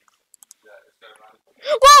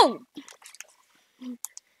 Whoa!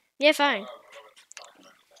 Yeah, fine.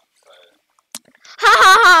 Ha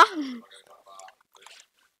ha ha!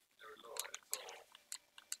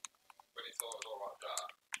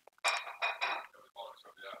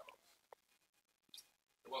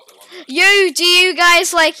 Yo, do you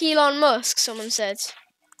guys like Elon Musk? Someone said.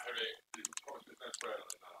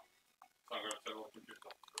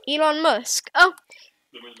 Elon Musk. Oh.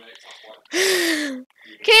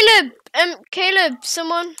 Caleb,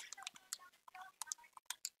 someone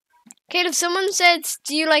said,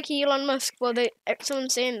 do you like Elon Musk? Well,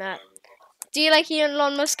 someone's saying that. Do you like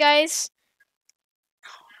Elon Musk, guys?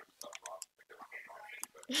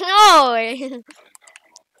 Oh!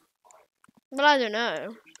 Well, I don't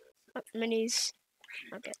know. Minis.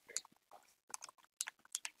 Okay.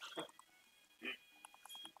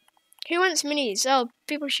 Who wants minis? Oh,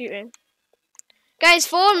 people shooting. Guys,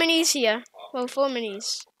 4 minis here. Well, 4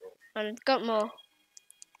 minis. And I've got more.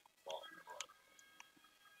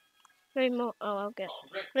 Maybe more. Oh, I'll get.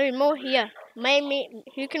 Maybe more here. Maybe.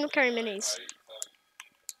 Who can carry minis?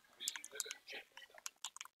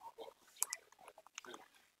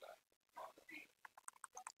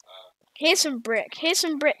 Here's some brick.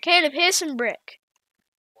 Caleb, here's some brick.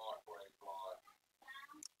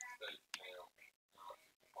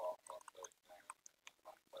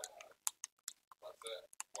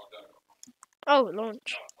 Oh,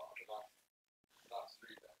 launch.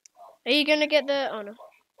 Are you gonna get the... Oh, no.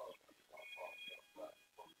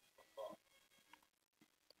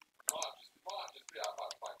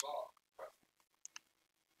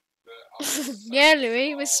 Yeah,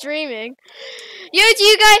 Louis, we're streaming. Yo, do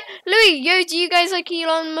you guys like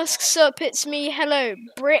Elon Musk's up? It's me, hello,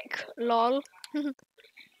 brick, lol.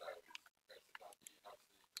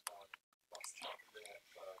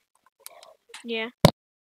 Yeah.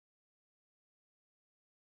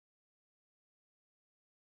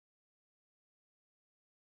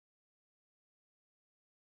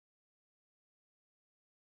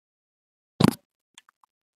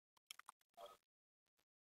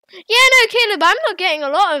 Yeah, no, Caleb, I'm not getting,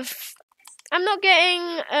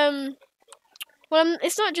 well,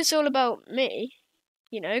 it's not just all about me,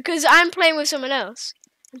 you know, because I'm playing with someone else.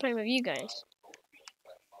 I'm playing with you guys.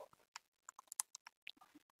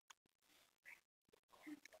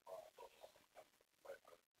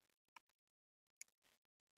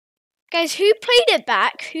 Guys, who played it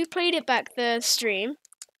back? The stream?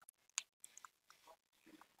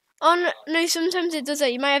 Oh, no, sometimes it does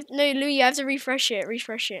that. You might have... No, Louis, you have to refresh it.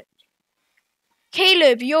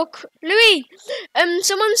 Caleb, Louis,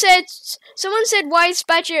 someone said Wise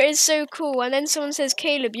Badger is so cool, and then someone says,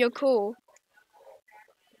 Caleb, you're cool.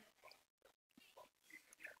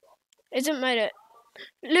 It doesn't matter.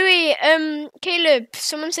 Louis, Caleb,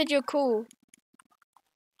 someone said you're cool.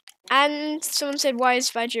 And someone said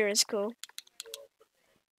Wise Badger is cool.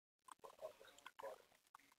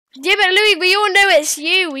 Yeah, but Louis, we all know it's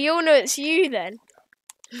you. Then.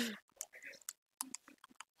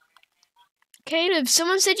 Caleb,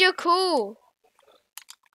 someone said you're cool.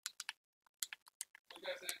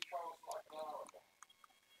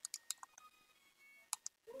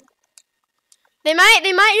 They might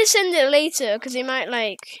just send it later, because they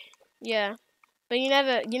might yeah. But you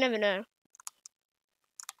never know.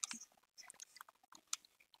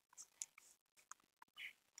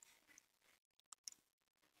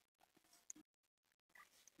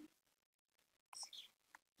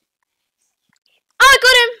 Oh, I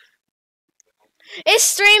got him! It's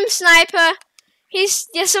Stream Sniper.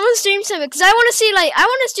 Someone Stream Sniper, because I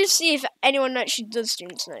want to just see if anyone actually does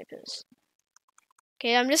Stream Snipers.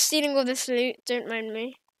 Okay, I'm just stealing all this loot, don't mind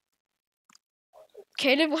me.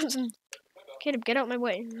 Caleb wants some... Caleb, get out my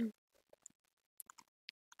way.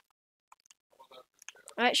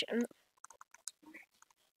 Actually,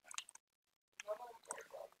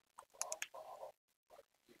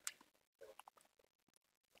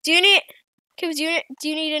 Do you need? Kids, do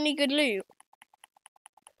you need any good loot?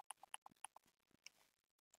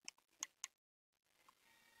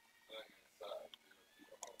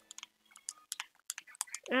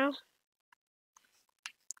 No.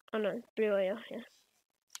 Oh no, blue oil. Yeah.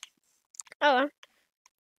 Oh well.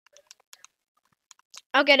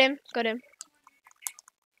 I'll get him. Got him.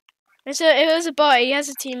 It was a bot. He has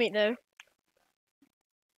a teammate though.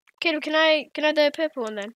 Caleb, can I the purple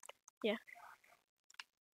one then? Yeah.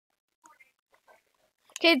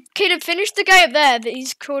 Okay, Caleb, finish the guy up there. That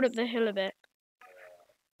he's crawled up the hill a bit.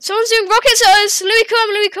 Someone's doing rockets at us. Louis,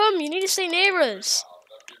 come. You need to stay near us.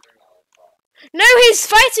 No, he's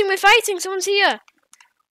fighting. We're fighting. Someone's here.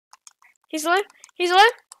 He's low. He's low.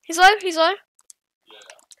 He's low. He's low.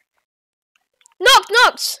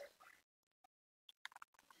 Knocked.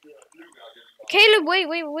 Caleb,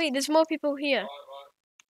 wait. There's more people here.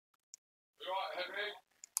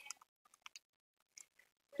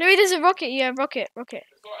 Louis, there's a rocket. Yeah, rocket.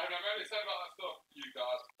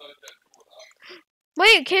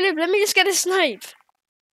 Wait, Caleb, let me just get a snipe.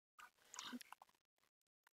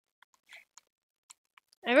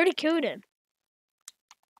 I already killed him.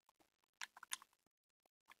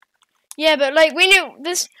 Yeah, but like we knew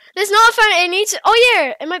there's not a fan. It needs. Oh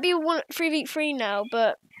yeah, it might be 3v3 now,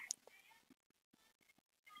 but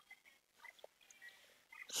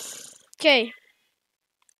okay.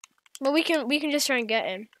 Well, we can just try and get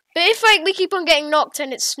him. But if like we keep on getting knocked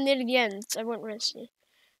and it's nearly the end, I won't risk you.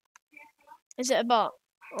 Is it a bot?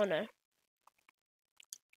 Oh no.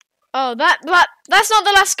 Oh, that's not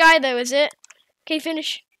the last guy though, is it? Okay,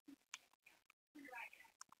 finish.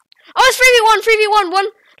 Oh, it's 3v1. One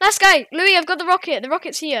last guy. Louis, I've got the rocket. The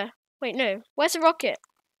rocket's here. Wait, no. Where's the rocket?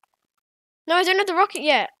 No, I don't have the rocket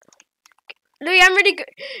yet. Louis, I'm really good.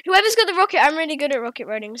 Whoever's got the rocket, I'm really good at rocket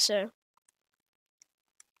riding, so.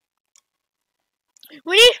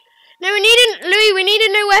 Louis, we need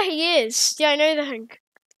to know where he is. Yeah, I know the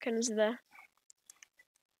Hankin's there.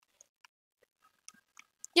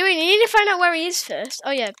 Yeah, we need to find out where he is first.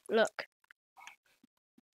 Oh yeah, look.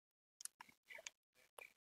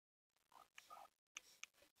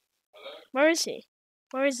 Where is he?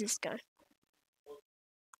 Where is this guy?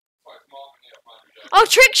 Oh,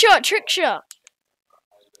 trick shot!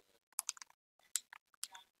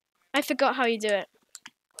 I forgot how you do it.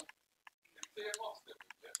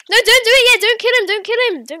 No, don't do it yet!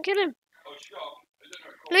 Don't kill him!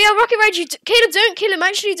 Louis, I'll rocket ride you. Caleb, don't kill him.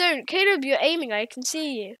 Actually, don't. Caleb, you're aiming. I can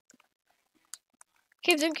see you.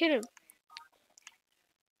 Caleb, don't kill him.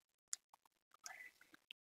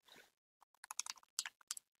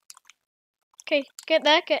 Okay, get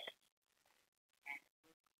there,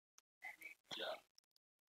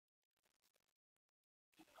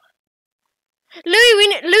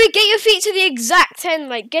 Louis, get your feet to the exact end.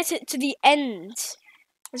 Like, get it to the end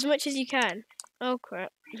as much as you can. Oh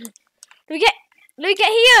crap! Louis, get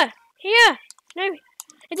here. No,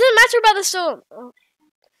 it doesn't matter about the storm. Oh.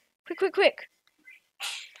 Quick!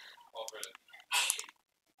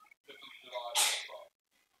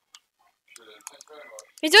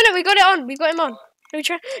 He's done it. We got it on. We got him on. Louis,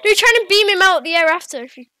 trying to beam him out the air after.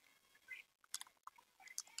 If you...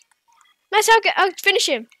 Nice. I'll finish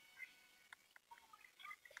him.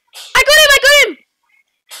 I got him!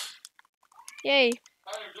 Yay.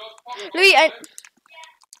 Louis,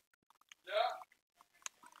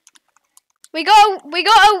 we got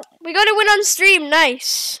to win on stream.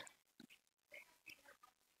 Nice.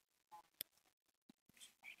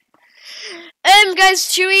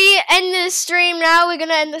 Guys, should we end the stream now? We're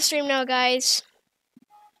gonna end the stream now, guys.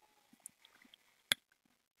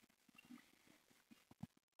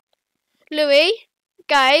 Louis,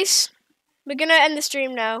 guys, we're gonna end the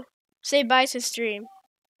stream now. Say bye to stream.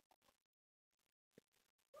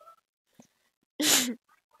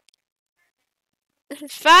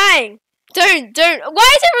 Fine. Don't.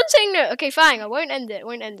 Why is everyone saying no? Okay, fine. I won't end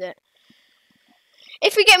it.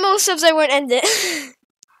 If we get more subs, I won't end it.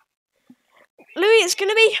 Louis, it's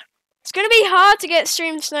gonna be hard to get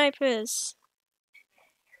stream snipers.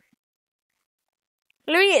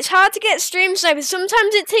 Louis, it's hard to get stream snipers.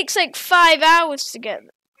 Sometimes it takes like 5 hours to get them.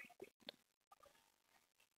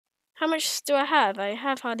 How much do I have? I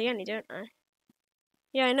have hardly any, don't I?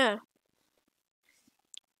 Yeah, I know.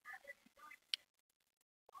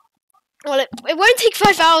 Well, it won't take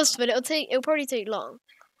 5 hours, but it'll probably take long.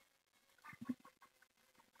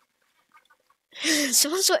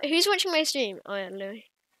 Who's watching my stream? Oh yeah, Louis.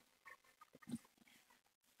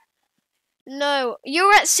 No,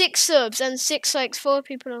 you're at 6 subs and 6 likes. 4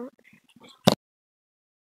 people are.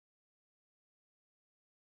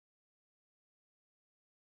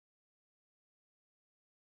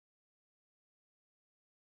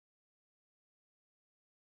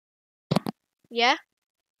 Yeah?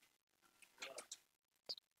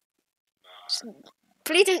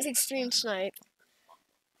 Please don't extreme snipe.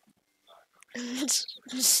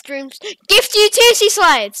 Streams. Gift you 2C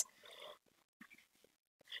slides!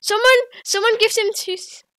 Someone gives him 2.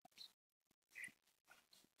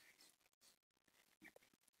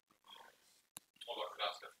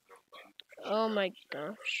 Oh my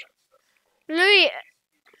gosh. Louis,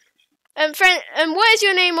 friend, what is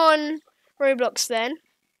your name on Roblox then?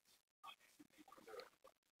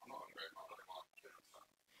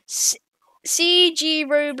 CG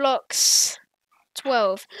Roblox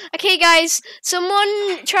 12. Okay, guys,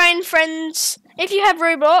 someone try and friends. If you have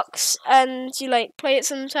Roblox and you like play it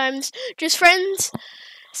sometimes, just friends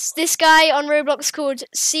this guy on Roblox called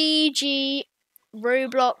CG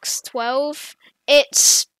Roblox 12.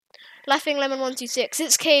 It's Laughing Lemon 126.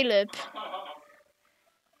 It's Caleb.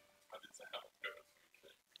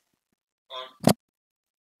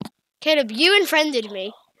 Caleb, you unfriended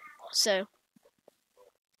me, so.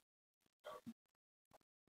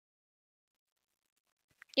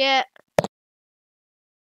 Yeah.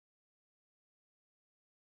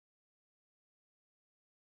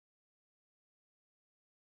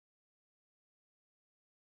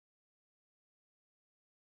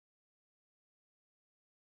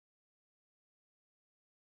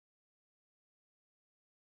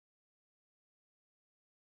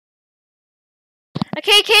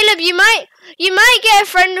 Okay, Caleb, you might get a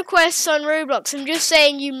friend request on Roblox. I'm just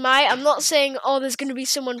saying you might. I'm not saying there's gonna be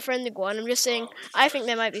someone friending one. I'm just saying I think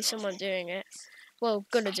there might be someone doing it. Well,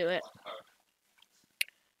 gonna do it.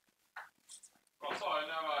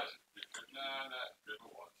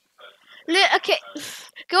 Okay,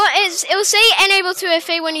 go on. It'll say enable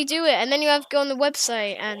 2FA when you do it, and then you have to go on the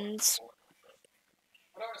website and.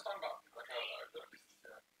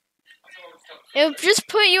 It'll just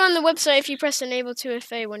put you on the website if you press enable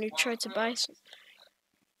 2FA when you try to buy some.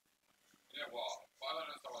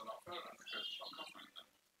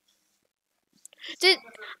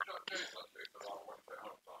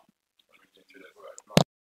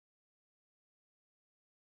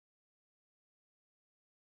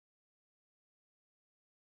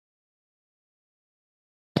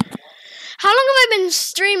 How long have I been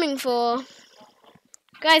streaming for?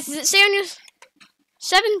 Guys, does it say on your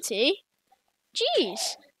 70?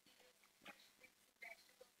 Jeez.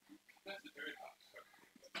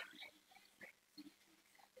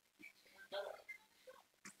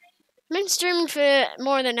 I've been streaming for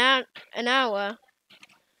more than an hour.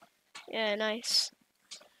 Yeah, nice.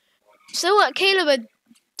 So what, Caleb, I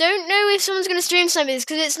don't know if someone's going to stream something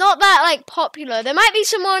because it's not that, like, popular. There might be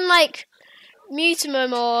someone like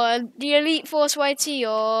Mutimum or the Elite Force YT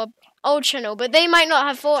or Old Channel, but they might not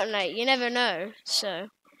have Fortnite. You never know, so.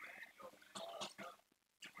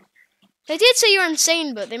 They did say you're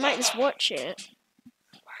insane, but they might just watch it.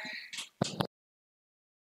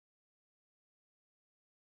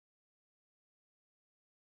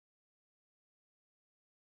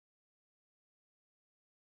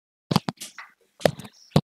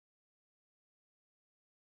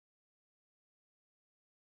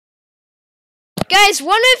 Guys,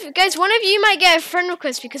 one of you might get a friend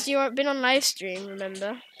request because you haven't been on live stream.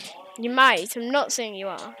 Remember, you might. I'm not saying you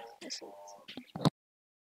are.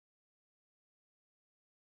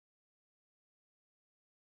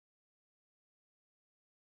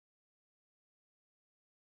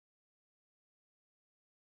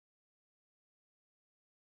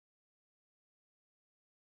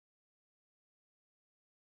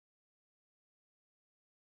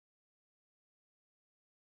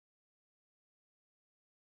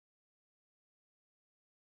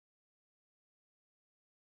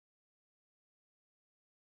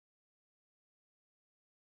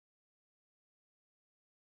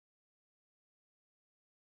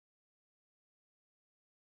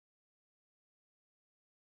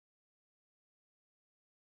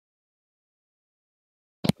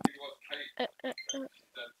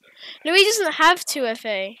 Louis doesn't have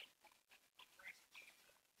 2FA.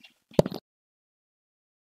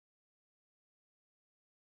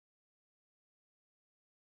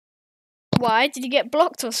 Why? Did you get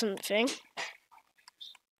blocked or something?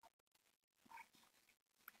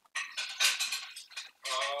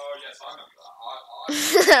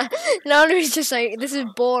 No, Louis just like, this is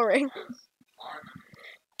boring.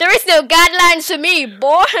 There is no guidelines for me,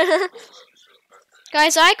 boy.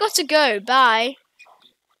 Guys, I got to go. Bye.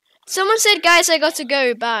 Someone said, guys, I got to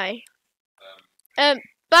go. Bye. Bye.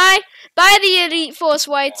 Bye, the Elite Force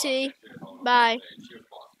YT. Bye.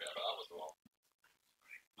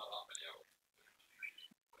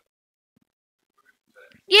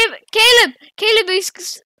 Yeah, Caleb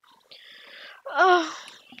is. Oh.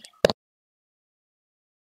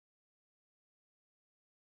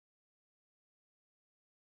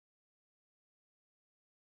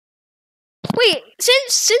 Wait,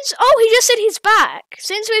 since oh, he just said he's back.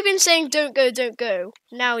 Since we've been saying don't go,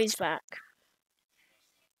 now he's back.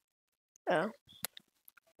 Oh. And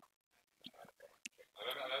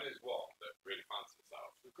that is what that really fancies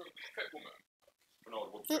herself. We've got a fit woman. An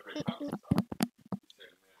old woman that really fancies herself.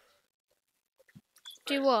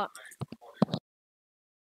 Do what?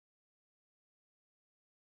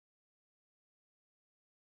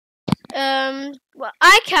 Well,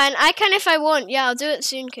 I can if I want. Yeah, I'll do it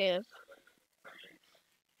soon, Caleb.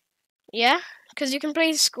 Yeah, because you can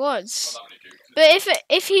play squads. But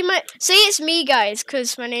if he might say it's me, guys,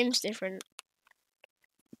 because my name's different.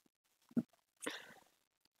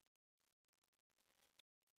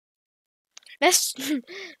 Let's tell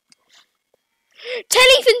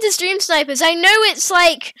Ethan to stream snipers. I know it's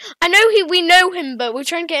like we know him, but we'll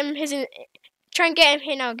try and get him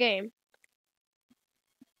in our game.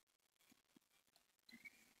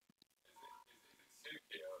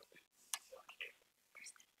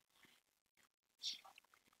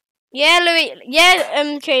 Yeah, Louis.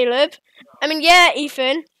 Yeah, Caleb. I mean, yeah,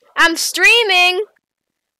 Ethan. I'm streaming.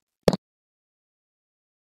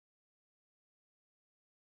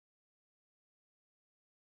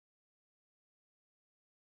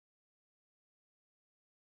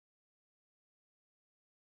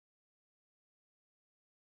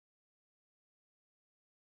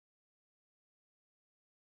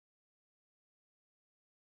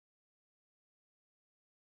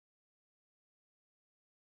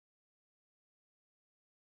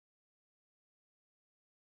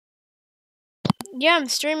 Yeah, I'm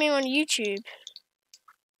streaming on YouTube.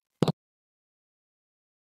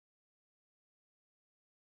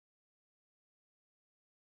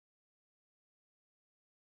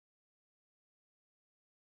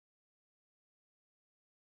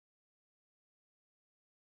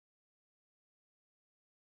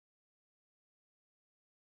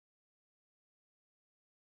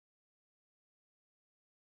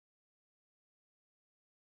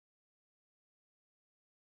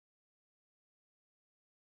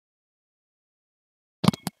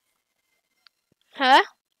 Huh?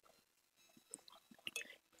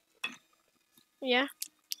 Yeah.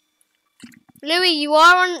 Louis, you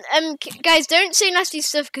are on. Guys, don't say nasty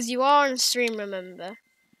stuff because you are on stream. Remember.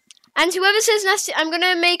 And whoever says nasty, I'm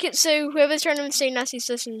gonna make it so whoever's trying to say nasty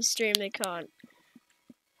stuff in stream, they can't.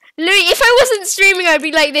 Louis, if I wasn't streaming, I'd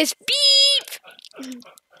be like this. Beep.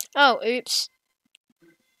 Oh, oops.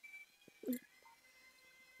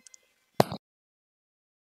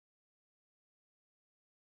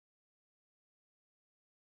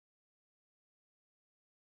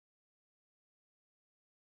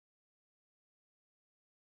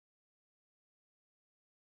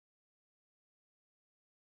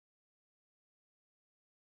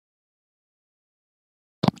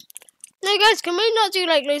 No, guys, can we not do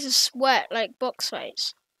like loads of sweat, like box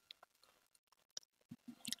fights?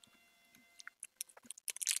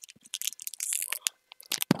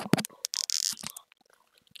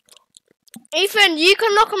 Ethan, you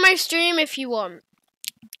can look on my stream if you want.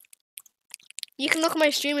 You can look on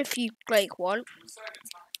my stream if you like want.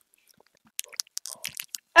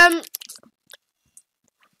 I've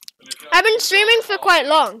been streaming for quite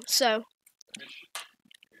long, so.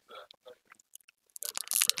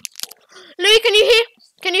 Louis, can you hear?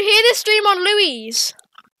 Can you hear the stream on Louis?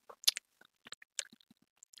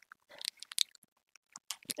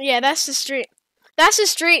 Yeah, that's the stream. That's the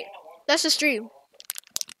stream. That's the stream.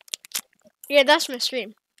 Yeah, that's my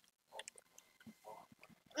stream.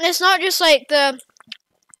 It's not just like a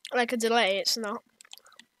delay. It's not.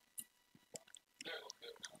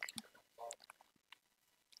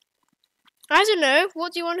 I don't know.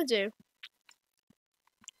 What do you want to do?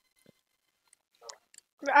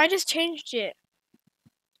 I just changed it.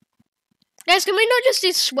 Guys, can we not just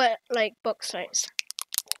do sweat like box fights?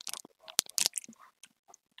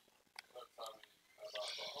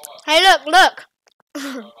 Hey, look.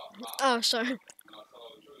 Oh, sorry.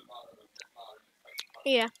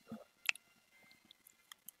 Yeah.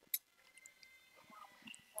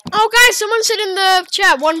 Oh, guys, someone said in the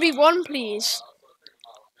chat 1v1, please.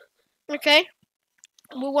 Okay.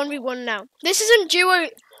 We'll 1v1 now. This isn't duo.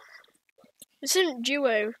 This isn't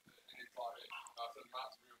duo.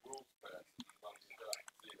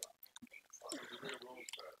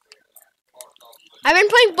 I've been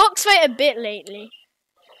playing box fight a bit lately.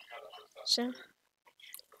 So.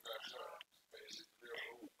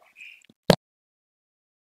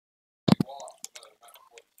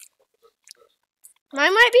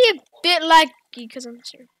 Mine might be a bit laggy because I'm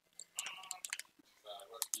sure.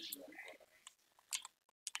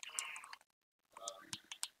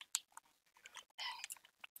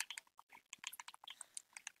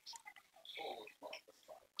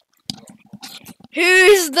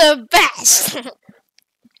 is the best.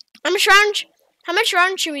 How much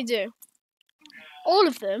round should we do? All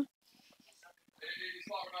of them.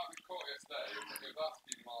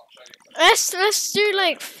 Let's do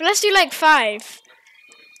like 5.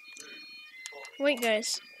 Wait,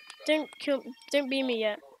 guys, don't beat me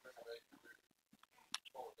yet.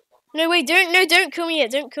 No, wait, don't kill me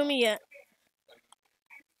yet. Don't kill me yet.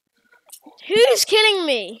 Who's killing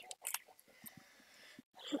me?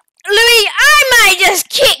 Louis, I might just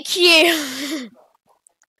kick you.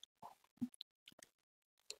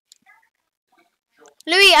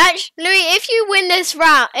 Louis, if you win this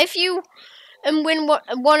round, if you win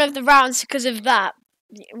one of the rounds because of that,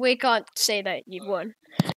 we can't say that you won.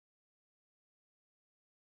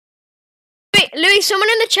 Louis, someone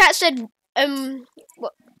in the chat said,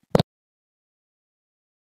 what?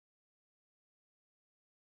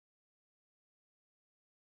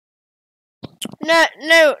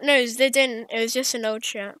 No, they didn't. It was just an old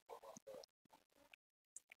chat.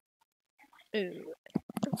 Ooh.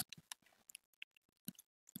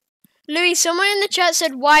 Louis, someone in the chat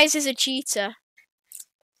said, Wise is a cheater.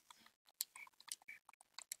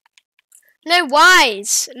 No,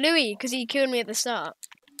 Wise. Louis, because he killed me at the start.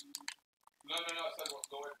 No, I said what's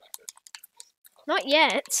going method. Not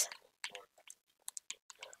yet.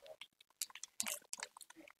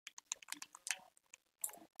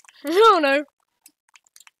 Oh no.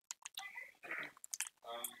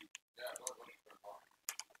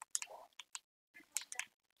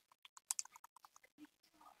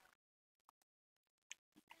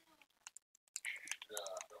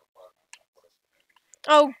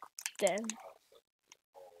 Oh, damn.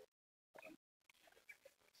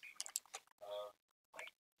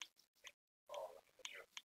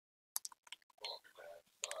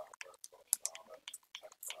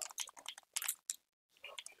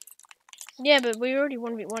 Yeah, but we already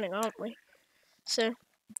 1v1ing, aren't we? So.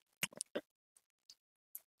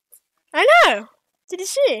 I know! Did you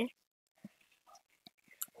see?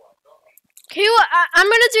 Okay, well, I'm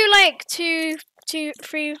gonna do like 2,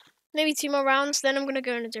 3, maybe 2 more rounds, then I'm gonna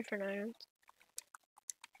go on a different island.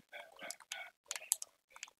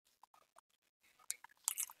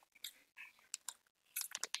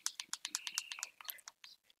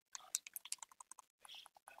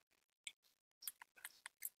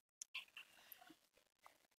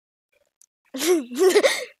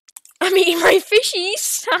 I'm eating my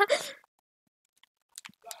fishies!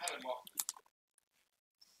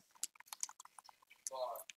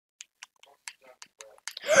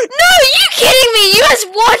 No, you kidding me? You has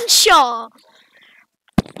 1 shot!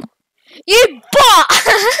 You bot!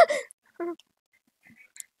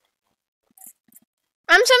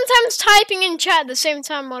 I'm sometimes typing in chat at the same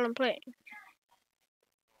time while I'm playing.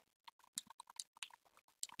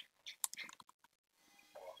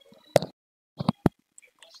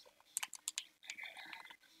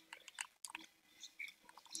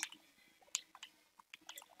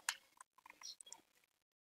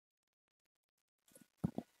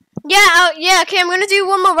 Yeah, okay, I'm gonna do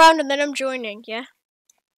 1 more round and then I'm joining, yeah?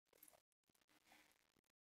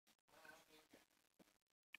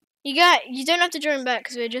 You don't have to join back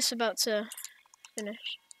because we're just about to finish.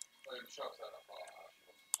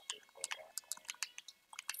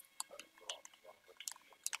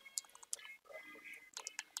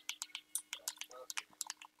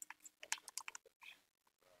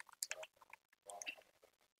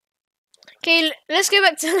 Okay, let's go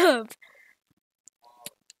back to hub.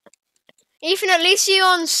 Ethan, at least you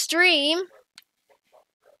on stream.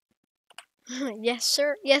 Yes,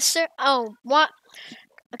 sir. Yes, sir. Oh, what?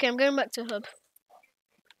 Okay, I'm going back to hub.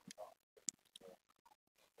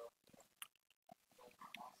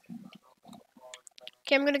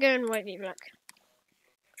 Okay, I'm gonna go in white v black.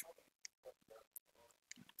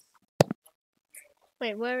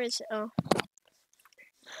 Wait, where is it? Oh.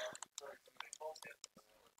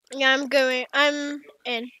 Yeah, I'm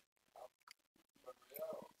in.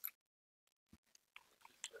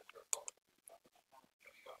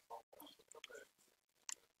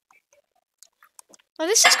 Oh,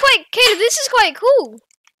 this is quite, Caleb, this is quite cool.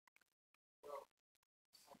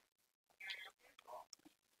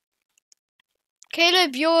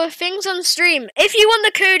 Caleb, your thing's on stream. If you want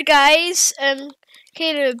the code, guys,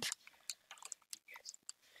 Caleb.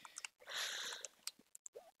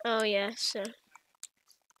 Oh, yeah, so.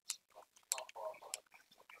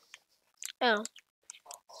 Oh.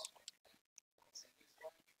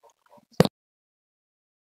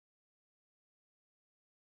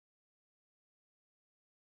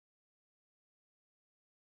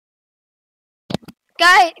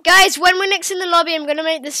 Guys, when we're next in the lobby, I'm gonna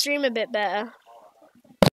make the stream a bit better.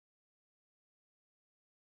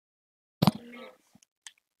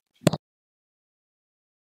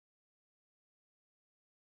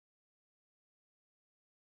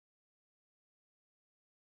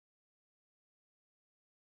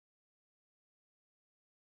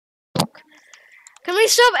 Can we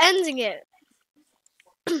stop ending it?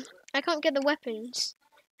 I can't get the weapons.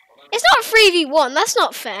 It's not 3v1. That's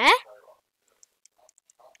not fair.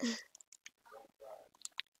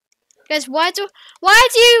 Guys, why do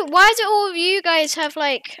all of you guys have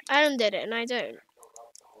like Adam did it and I don't?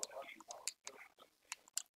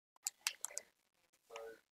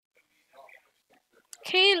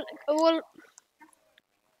 Okay, well,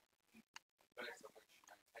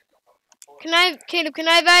 Caleb, can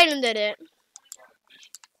I have Island did it?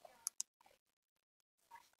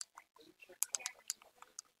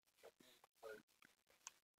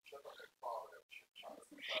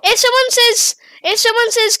 If someone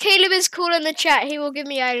says Caleb is cool in the chat, he will give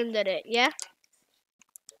me Island did it, yeah?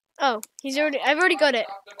 Oh, I've already got it.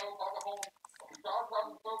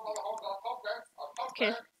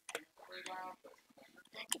 Okay.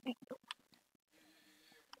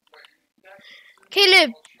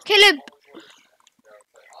 Caleb.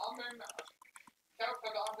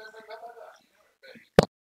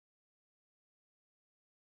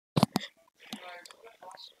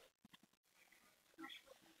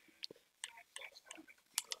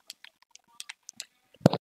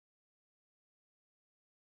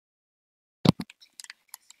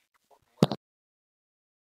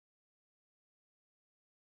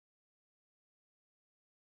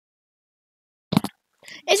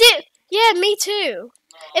 Is it? Yeah, me too.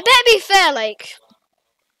 It better be fair, like.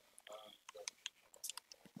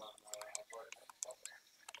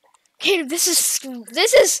 Caleb, this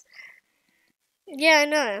is. Yeah, I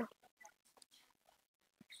know.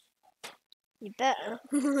 You better.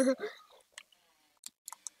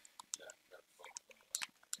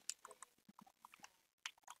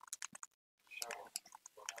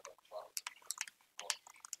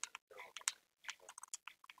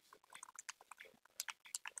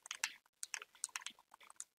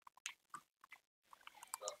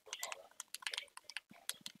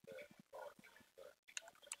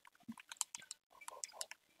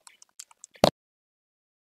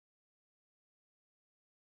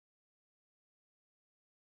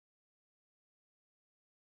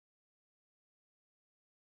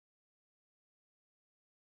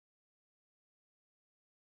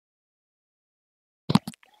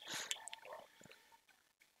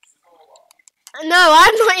 No,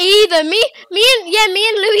 I'm not either. Me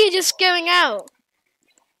and Louis are just going out.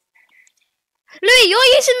 Louis,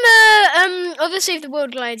 you're using the other Save the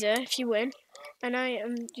World glider if you win, and I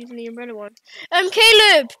am using the umbrella one.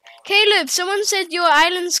 Caleb, someone said your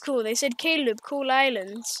island's cool. They said Caleb, cool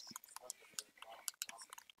islands.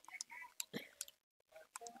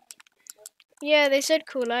 Yeah, they said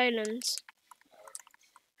cool islands.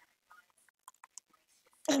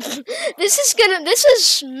 This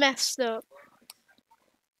is messed up.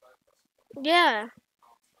 Yeah.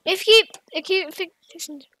 If you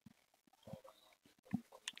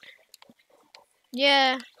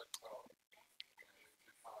yeah.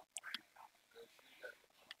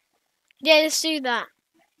 Yeah, let's do that.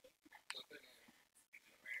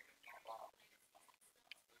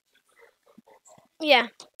 Yeah.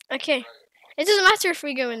 Okay. It doesn't matter if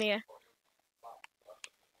we go in the air.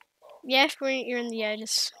 Yeah, if you're in the air,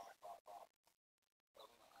 just.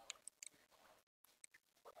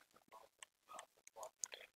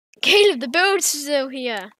 Caleb, the boat's still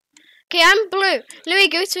here. Okay, I'm blue. Louis,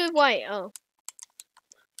 go to white. Oh.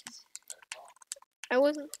 I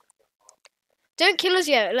wasn't. Don't kill us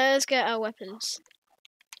yet. Let us get our weapons.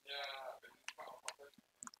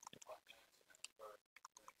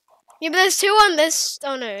 Yeah, but there's two on this.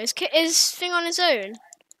 Oh no, is thing on its own?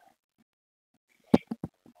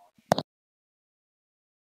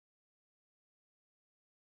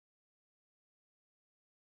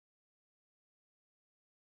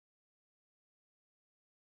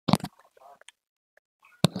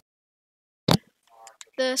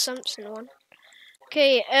 The Samson one.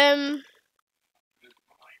 Okay,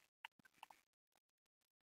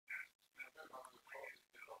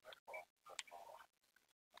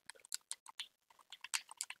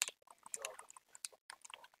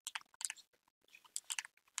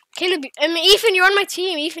 Caleb, Ethan, you're on my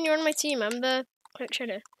team. Ethan, you're on my team. I'm the quick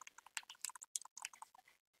trader.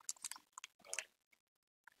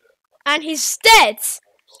 And he's dead.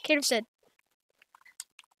 Caleb's dead.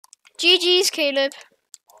 GG's, Caleb.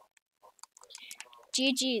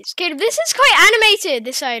 GG's. Caleb, this is quite animated,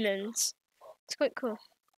 this island. It's quite cool.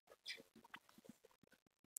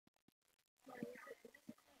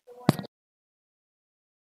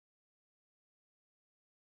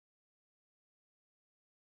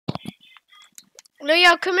 Louis,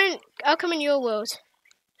 I'll come in your world.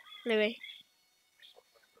 Louis.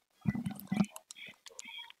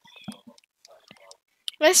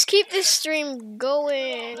 Let's keep this stream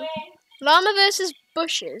going. Llama versus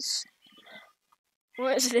bushes.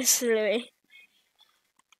 What is this, Louis?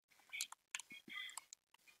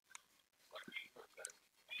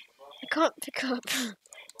 I can't pick up.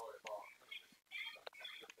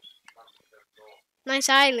 Nice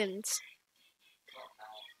islands.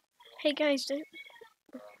 Hey guys,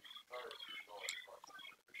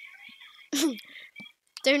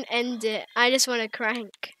 don't end it. I just want to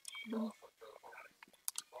crank.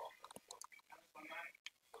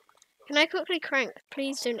 Can I quickly crank?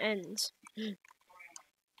 Please don't end. I mean,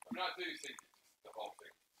 I do think the whole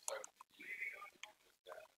thing is so easy.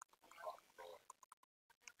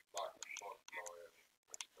 Like the short lawyer,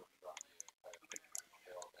 which talks about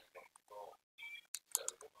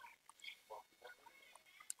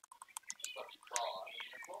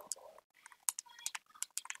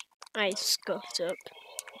I scuffed up.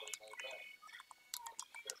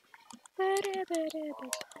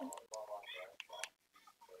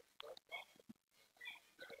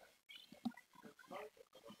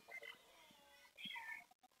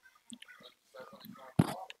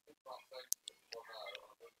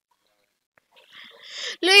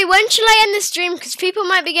 Louis, when shall I end the stream? Because people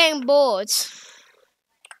might be getting bored.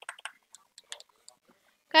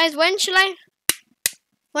 Guys, when shall I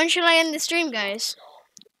end the stream, guys?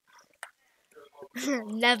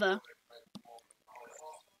 Never.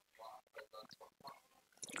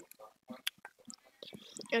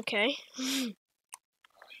 Okay.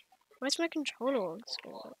 Where's my controller?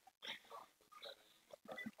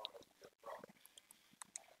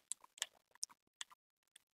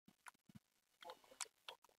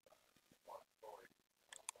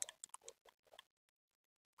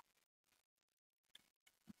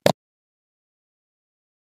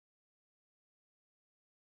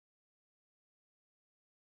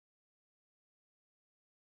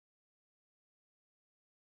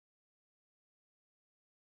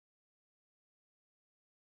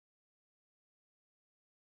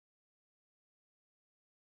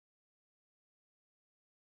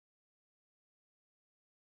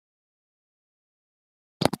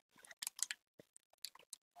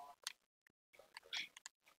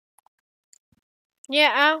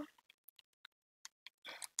 Yeah, ow.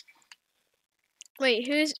 Wait,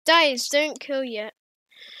 who's... Guys, don't kill yet.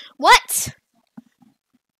 What?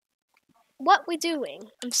 What we doing?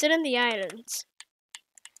 I'm still in the islands.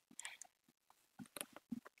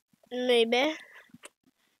 Maybe.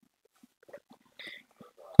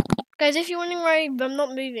 Guys, if you're wondering why I'm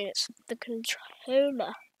not moving, it's the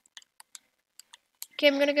controller. Okay,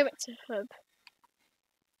 I'm gonna go back to hub.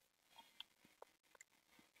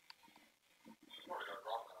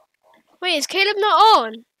 Wait, is Caleb not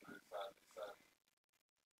on?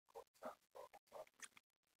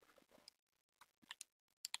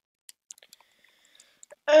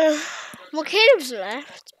 Well, Caleb's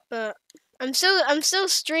left, but I'm still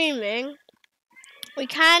streaming. We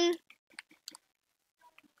can.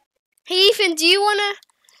 Hey, Ethan, do you wanna?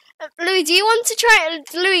 Louis, do you want to try and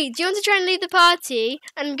lead the party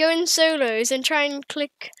and go in solos and try and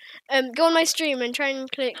click, go on my stream and try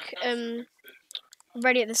and click,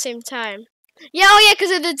 ready at the same time? Yeah, oh yeah,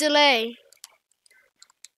 because of the delay.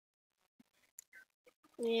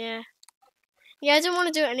 Yeah. Yeah, I didn't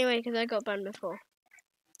want to do it anyway because I got banned before.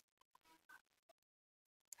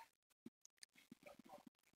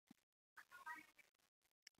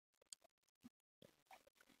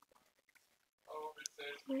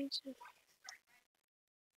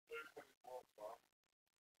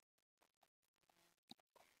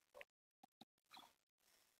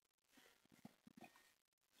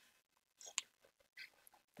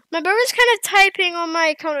 My brother's kind of typing on my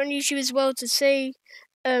account on YouTube as well to say,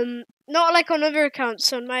 not like on other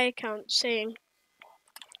accounts, on my account, saying,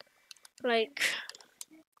 like,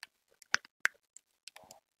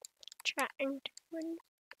 chatting.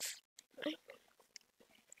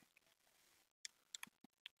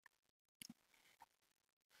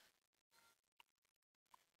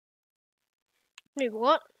 Wait,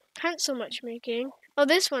 what? Cancel matchmaking. Oh,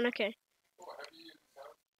 this one, okay.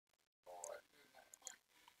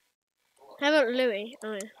 How about Louis?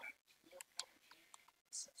 Oh, yeah.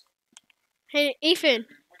 Hey, Ethan.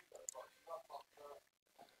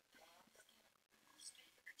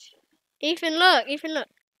 Ethan, look. Ethan, look.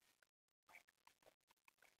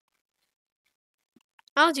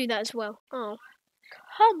 I'll do that as well. Oh,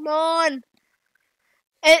 come on.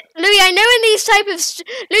 Louis, I know in these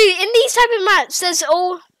type of maps, there's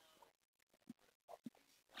all.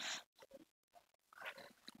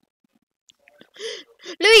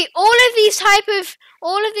 Louis, all of these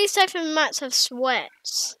type of maps have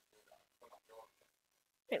sweats.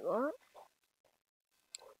 Wait, what?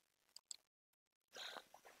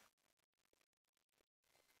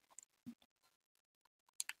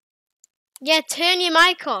 Yeah, turn your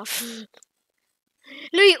mic off.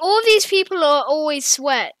 Louis, all these people are always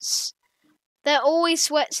sweats. They're always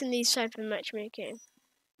sweats in these type of matchmaking.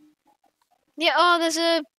 Yeah, oh,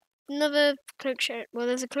 there's another cloak shadow. Well,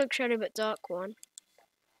 there's a cloak shadow but dark one.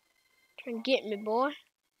 Try and get me, boy.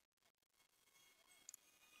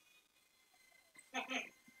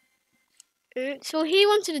 So he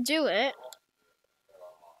wanted to do it.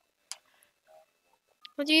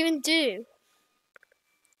 What do you even do?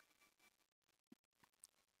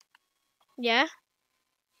 Yeah?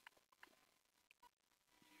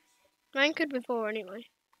 Mine could before anyway.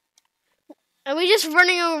 Are we just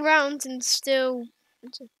running around and still...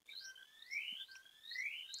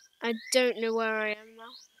 I don't know where I am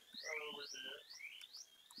now.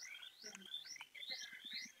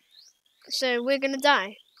 So we're gonna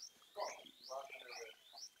die.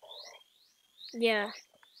 Yeah.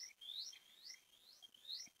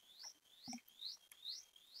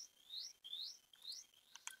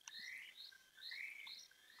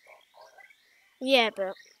 Yeah,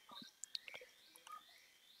 but...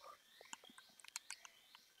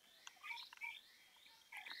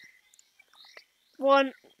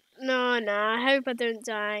 No, I hope I don't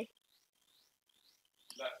die.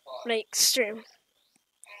 Like, extreme.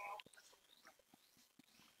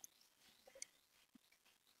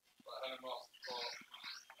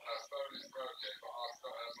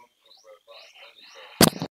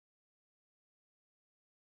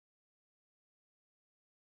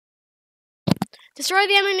 Destroy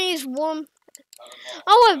the enemy's one.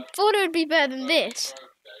 Oh, I thought it would be better than this.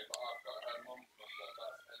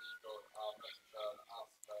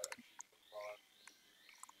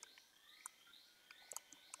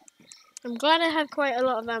 I'm glad I have quite a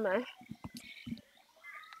lot of ammo.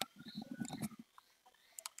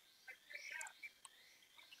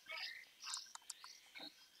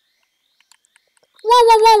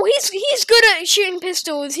 Whoa! He's good at shooting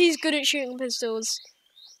pistols. He's good at shooting pistols.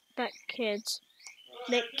 That kid.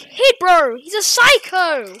 That kid, bro. He's a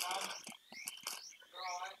psycho.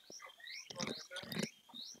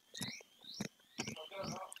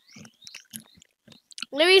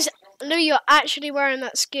 Louis, you're actually wearing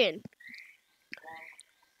that skin.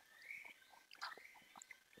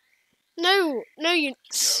 No,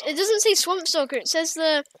 it doesn't say Swamp Stalker. It says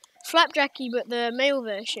the Flapjacky, but the male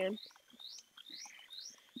version.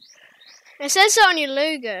 It says that on your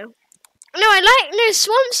logo. No,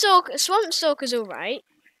 Swamp Stalker's alright.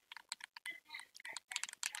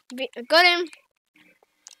 Got him.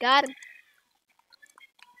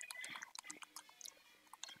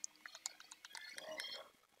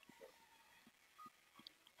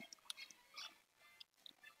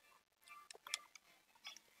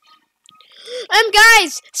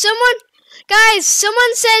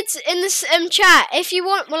 Someone said in this chat, if you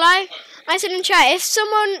want, I said in chat,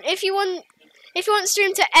 if you want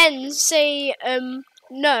stream to end, say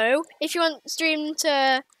no. If you want stream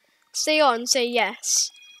to stay on, say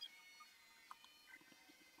yes.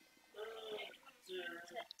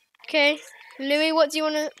 Okay, Louis, what do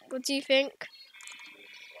you think?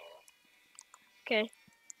 Okay,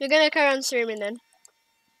 you're gonna carry on streaming then.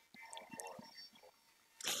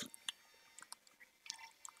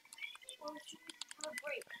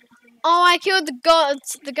 Oh, I killed the guy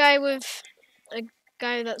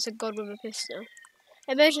that's a god with a pistol.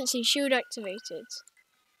 Emergency shield activated.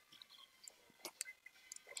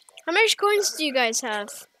 How much coins do you guys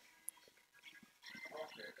have?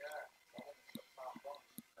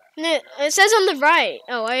 No, it says on the right.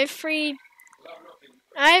 Oh, I have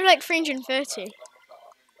like 330.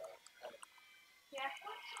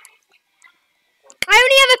 I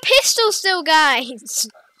only have a pistol still, guys.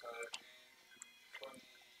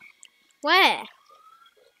 Where?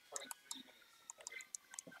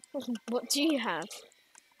 What do you have?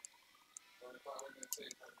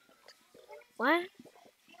 What?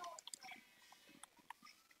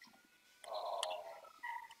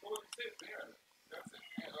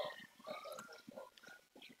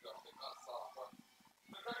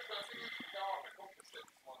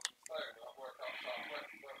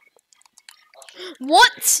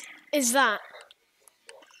 What is that?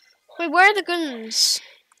 Wait, where are the guns?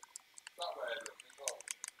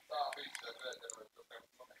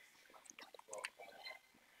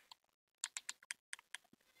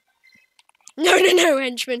 No,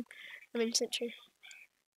 henchman. I'm in sentry.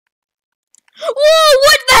 Whoa,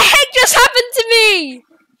 what the heck just happened to me?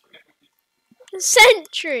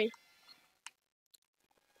 Sentry.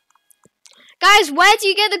 Guys, where do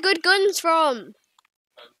you get the good guns from?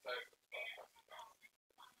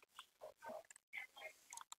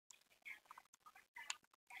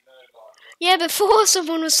 Yeah, before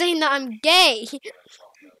someone was saying that I'm gay.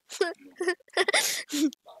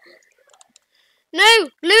 No,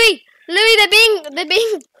 Louis, they're being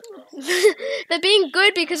they're being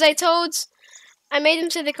good because I made them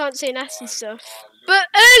so they can't say nasty stuff. But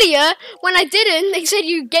earlier, when I didn't, they said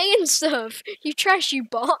you gay and stuff. You trash, you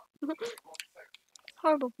bot.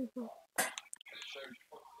 Horrible people.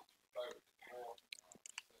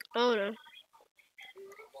 Oh no.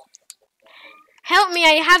 Help me,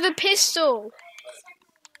 I have a pistol.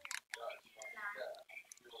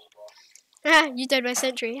 Ha, you dead by a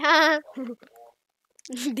sentry. Ha.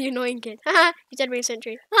 The annoying kid. Ha, you dead by a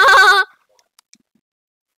sentry. Ha.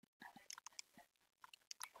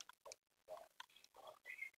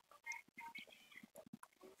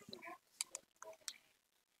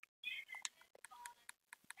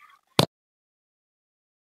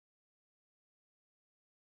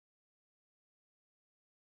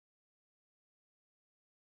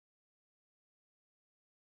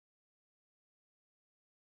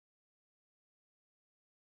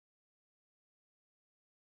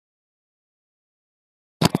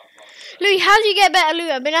 Louis, how do you get better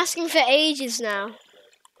loot? I've been asking for ages now.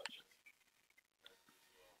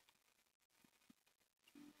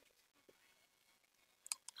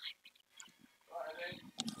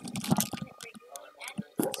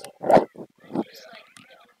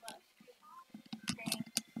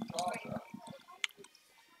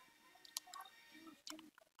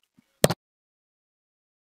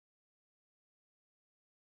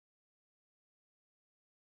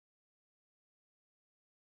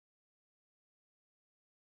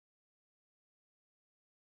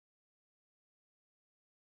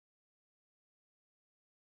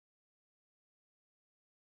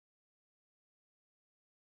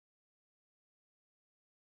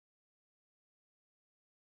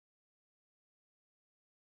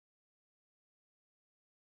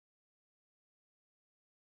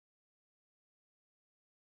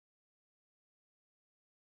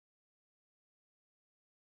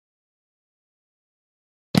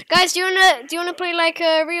 Guys, do you wanna play like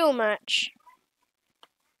a real match?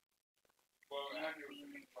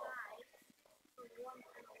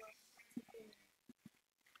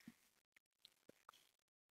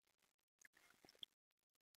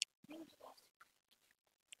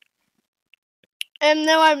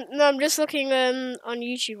 No, I'm just looking on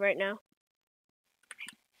YouTube right now.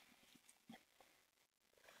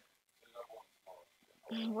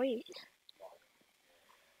 Wait.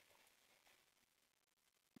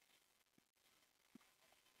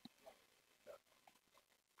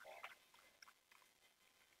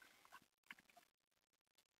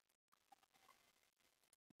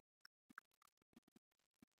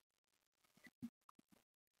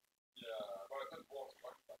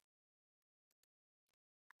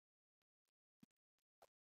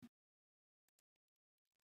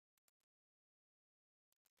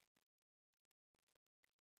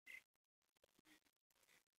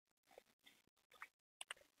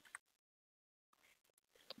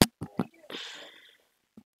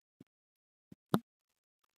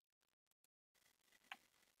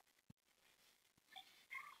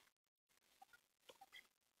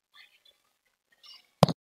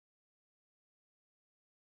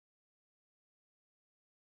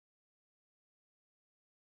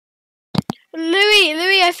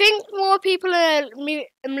 Louis, I think more people are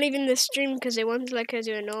leaving the stream because they want like to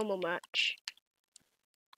do a normal match.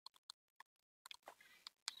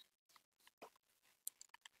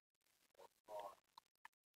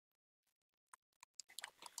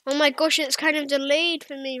 Oh my gosh, it's kind of delayed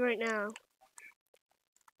for me right now.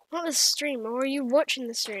 Not the stream, or are you watching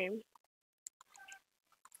the stream?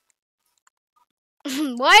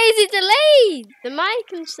 Why is it delayed? The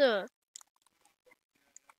mic and stuff.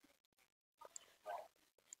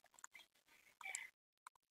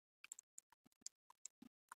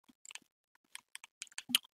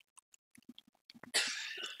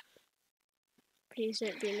 Please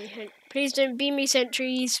don't be me. Please don't be me,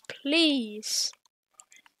 sentries. Please.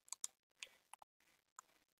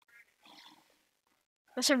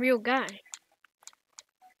 That's a real guy.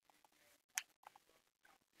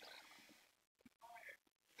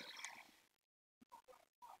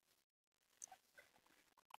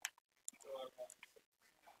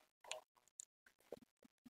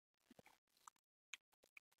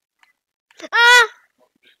 Ah!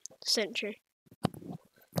 Sentry.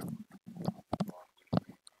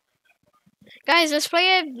 Guys, let's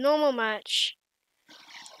play a normal match.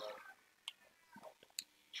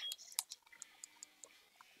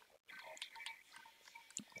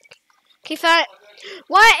 Okay, if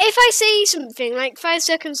I say something like 5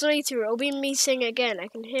 seconds later, it'll be me saying it again. I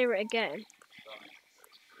can hear it again.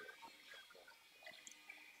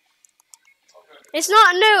 It's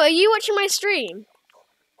not. No, are you watching my stream?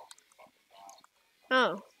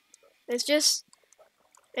 Oh, it's just.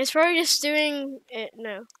 It's probably just doing it.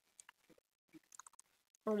 No.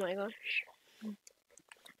 Oh my gosh.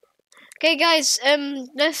 Okay, guys.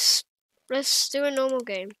 Let's do a normal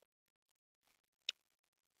game.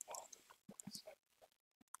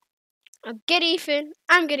 I'll get Ethan.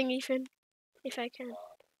 I'm getting Ethan, if I can.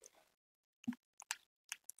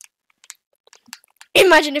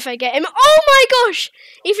 Imagine if I get him. Oh my gosh!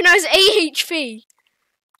 Ethan has 8 HP.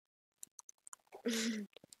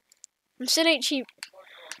 I'm still HP.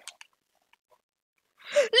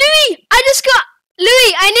 Louis!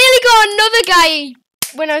 Louis, I nearly got another guy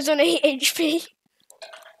when I was on 8 HP.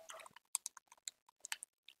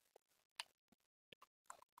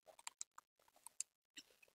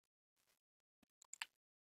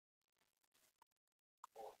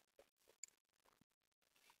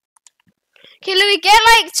 Okay, Louis, get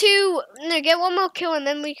like get one more kill and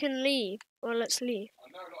then we can leave. Or let's leave.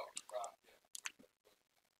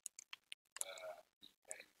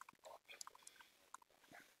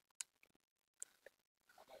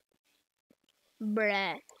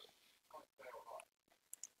 Bruh.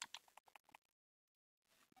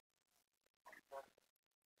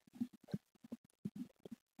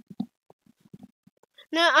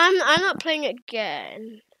 No, I'm not playing it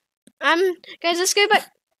again. Guys, let's go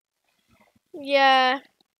back. Yeah.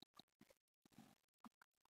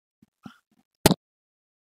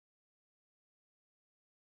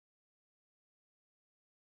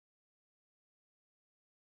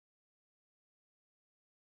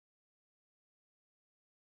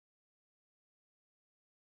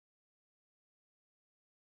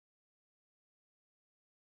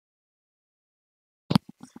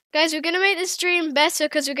 Guys, we're gonna make this stream better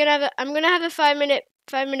because I'm gonna have a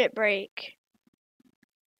 5-minute break.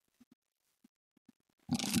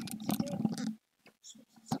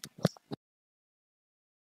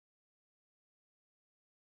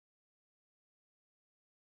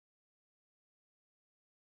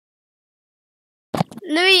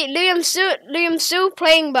 Louis, I'm still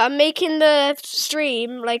playing, but I'm making the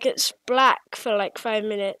stream like it's black for like 5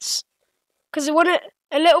 minutes. Cause I want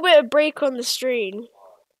a little bit of break on the stream.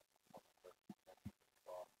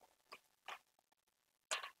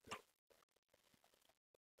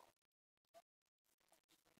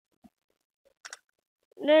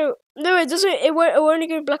 No, it doesn't. It won't only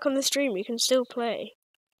go black on the stream. You can still play.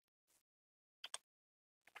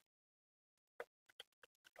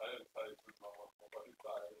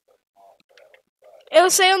 It'll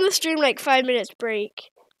say on the stream like 5 minutes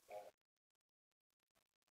break.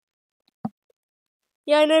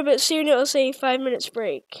 Yeah, I know, but soon it'll say 5 minutes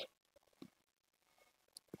break.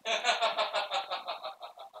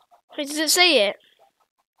 Wait, does it say it?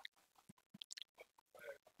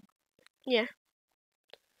 Yeah.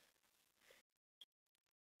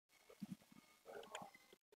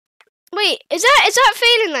 Wait, is that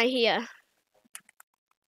failing I hear?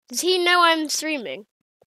 Does he know I'm streaming?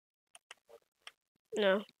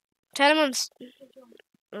 No. Tell him I'm.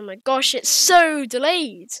 Oh my gosh, it's so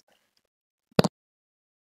delayed.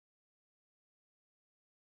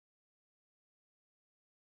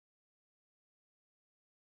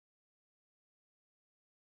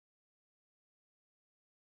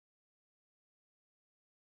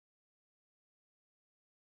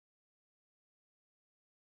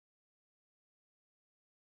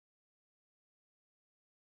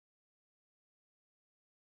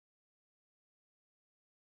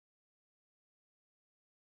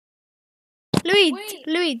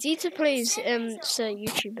 Louis, Dita plays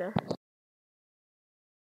YouTuber.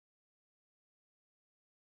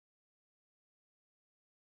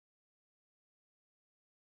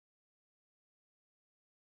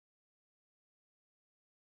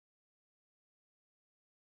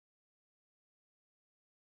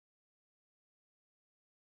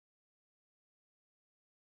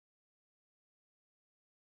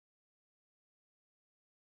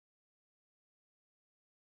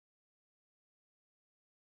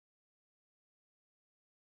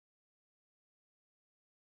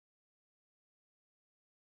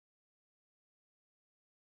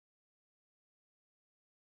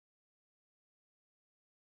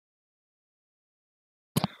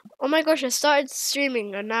 Oh my gosh, I started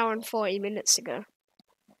streaming an hour and 40 minutes ago.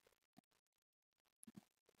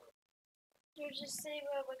 You just say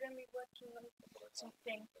we're going to be working on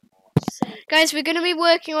something. Guys, we're going to be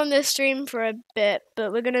working on this stream for a bit,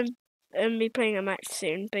 but we're going to be playing a match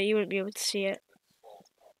soon, but you won't be able to see it.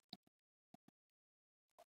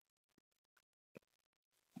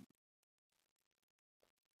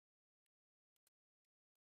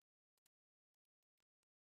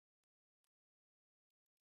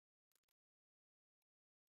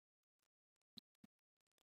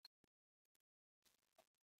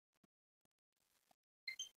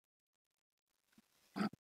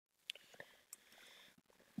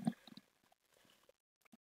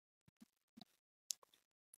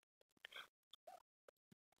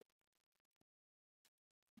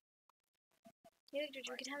 Yeah, George,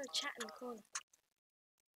 we could have a chat in the corner.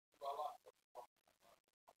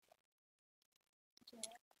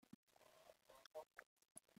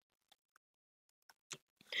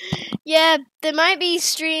 Yeah, there might be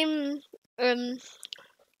stream.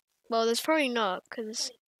 Well, there's probably not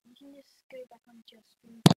because. You can just go back onto your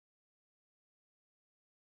screen.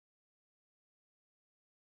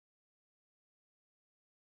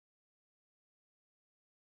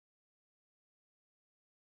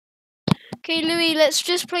 Okay, Louis, let's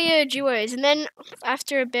just play duos, and then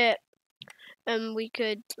after a bit, we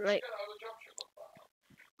could like.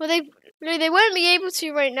 Well, they won't be able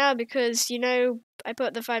to right now because I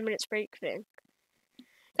put the 5 minutes break thing.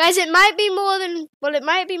 Guys, it might be more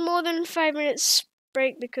than 5 minutes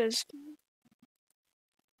break because.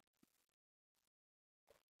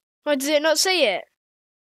 Or does it not say it?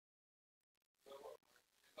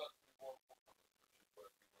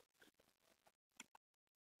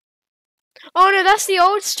 Oh no, that's the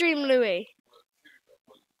old stream, Louis.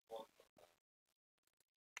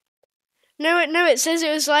 No, it says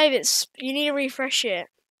it was live. You need to refresh it.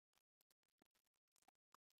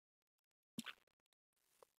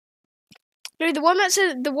 No, the one that's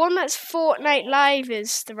Fortnite live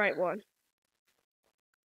is the right one.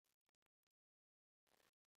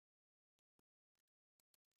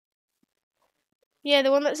 Yeah,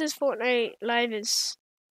 the one that says Fortnite live is.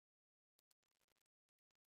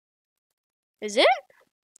 Is it?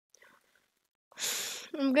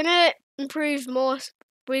 I'm gonna improve more.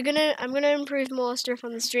 I'm gonna improve more stuff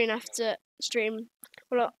on the stream after stream.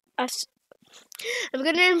 Well, I'm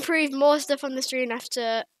gonna improve more stuff on the stream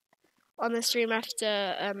after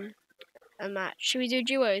a match. Should we do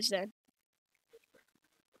duos then?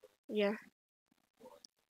 Yeah.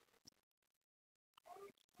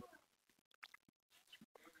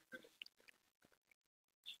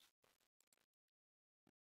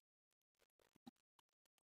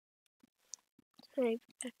 Okay.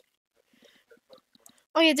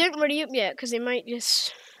 Oh yeah, don't ready up yet, because they might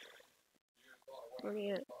just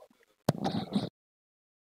ready up.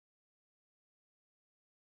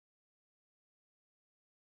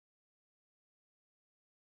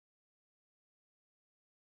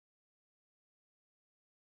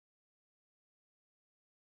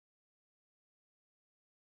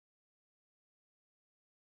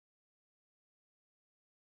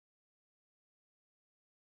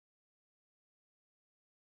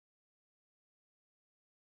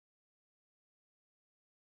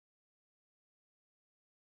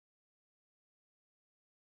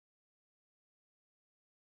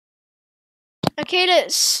 Okay,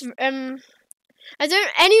 let's I don't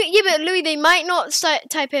yeah, but Louis, they might not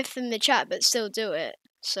type if in the chat, but still do it.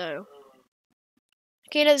 So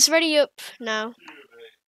okay, let's ready up now.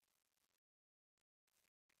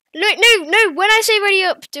 No. When I say ready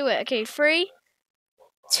up, do it. Okay, 3,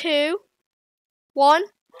 2, 1,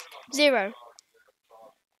 0.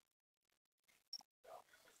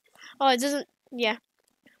 Oh, it doesn't. Yeah.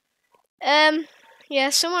 Yeah,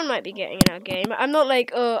 someone might be getting in our game. I'm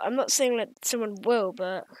not saying that someone will,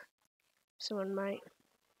 but someone might.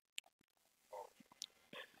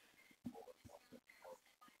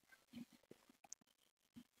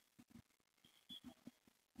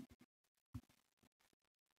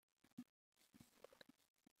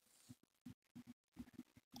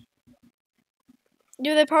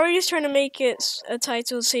 Yeah, they're probably just trying to make it a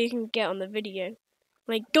title so you can get on the video.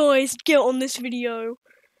 Like, guys, get on this video.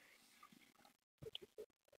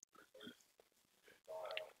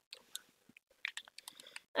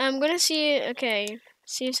 I'm gonna see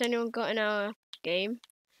if anyone got in our game.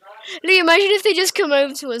 Lee, imagine if they just come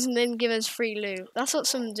over to us and then give us free loot. That's what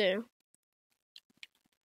some do.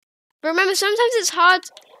 But remember, sometimes it's hard.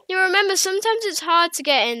 Sometimes it's hard to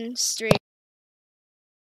get in stream.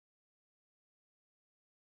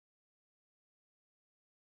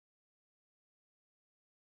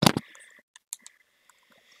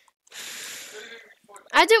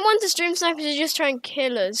 I don't want the stream snipers to just try and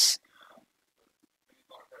kill us.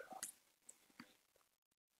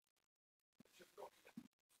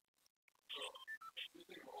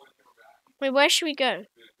 Wait, where should we go?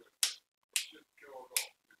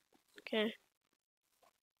 Okay.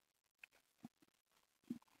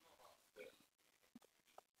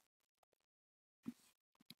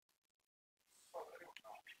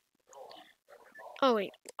 Oh wait.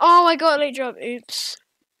 Oh, I got a late drop. Oops.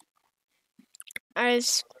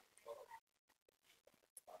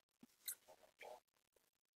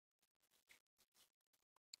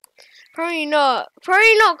 Probably not.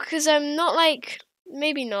 Probably not because I'm not like.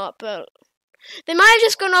 Maybe not, but they might have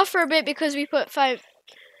just gone off for a bit because we put 5.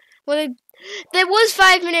 Well, there was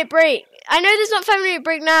 5 minute break. I know there's not 5-minute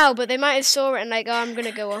break now, but they might have saw it and like, oh, I'm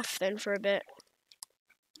gonna go off then for a bit.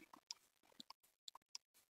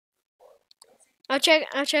 I'll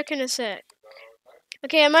check in a sec.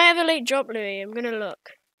 Okay, I might have a late drop, Louis. I'm gonna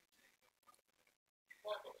look.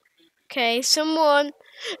 Okay, someone.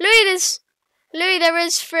 Louis, there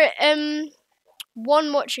is for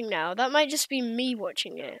one watching now. That might just be me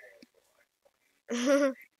watching it.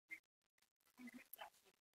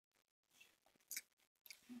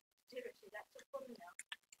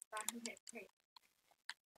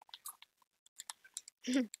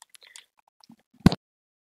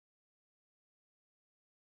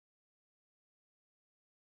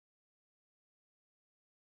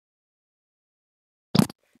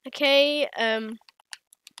 Okay, I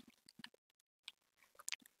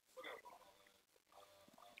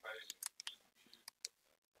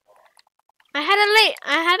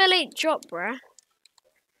had a late drop, bruh.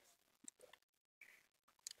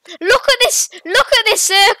 Look at this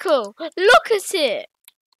circle. Look at it.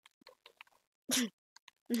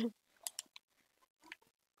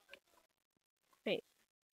 Wait.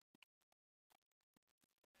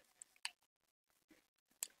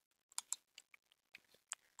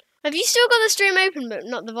 Have you still got the stream open, but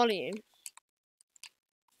not the volume?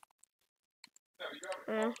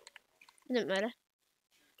 It doesn't matter.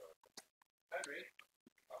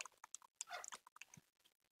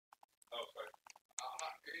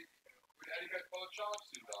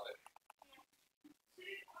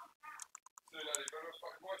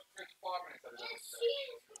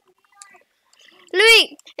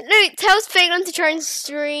 Louis, tell Phelan to try and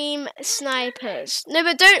stream snipers. No,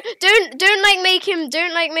 but don't make him.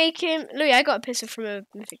 Louis, I got a pistol from a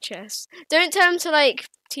mythic chest. Don't tell him to like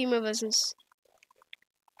team with us and.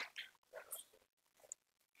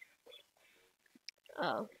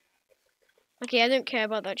 Oh. Okay, I don't care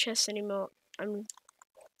about that chest anymore.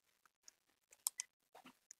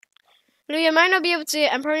 Louis, I might not be able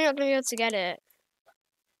to. I'm probably not gonna be able to get it.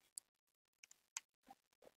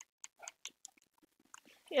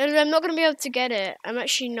 I'm not gonna be able to get it. I'm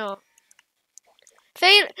actually not.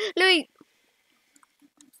 Louis,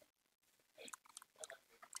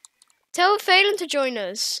 tell Phelan to join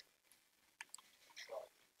us.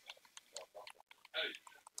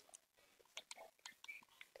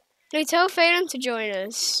 Louis, tell Phelan to join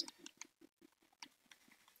us.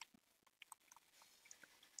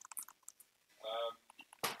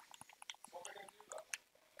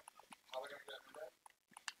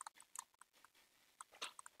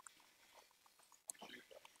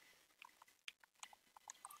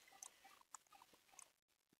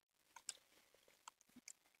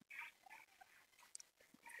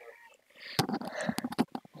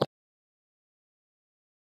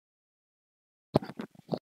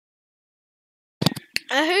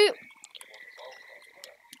 Who?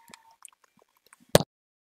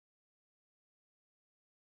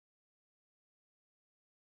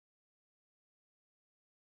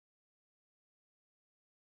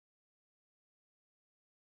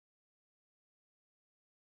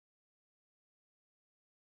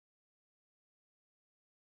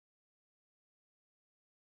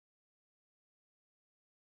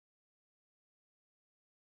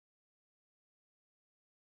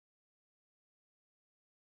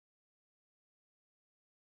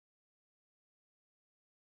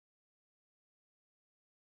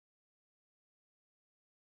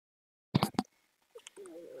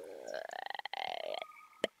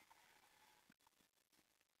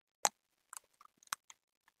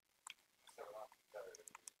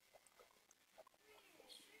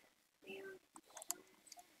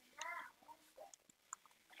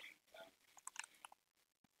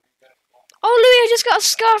 Oh, Louis, I just got a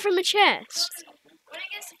scar from a chest. When it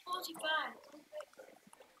gets to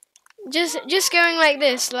 45. Just going like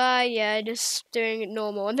this, like yeah, just doing it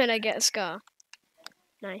normal, and then I get a scar.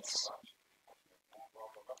 Nice.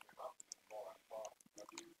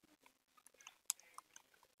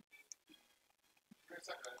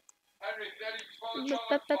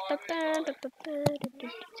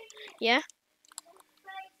 Yeah.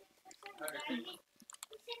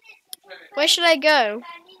 Where should I go?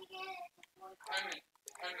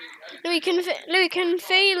 Louis, can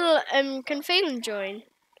Phelan join?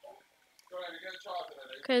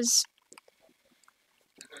 Cause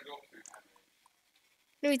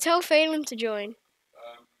Louis, tell Phelan to join.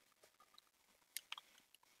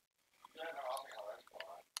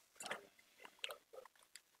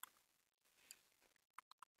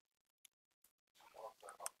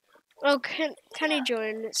 Oh, can he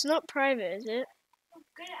join? It's not private, is it?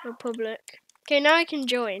 Or public? Okay, now I can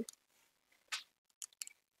join.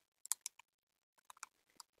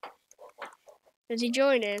 Is he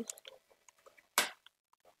joining?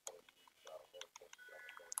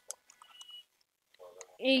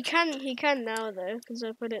 He can now though, because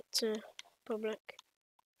I put it to public.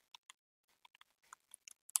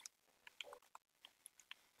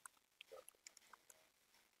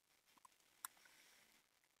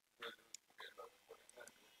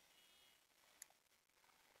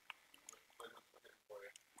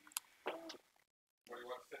 Where do you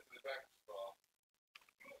want to sit in the back bar?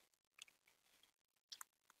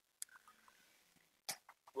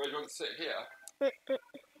 Where do you want to sit here?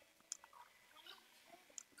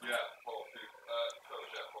 Yeah, whole few.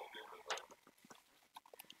 Yeah, whole few.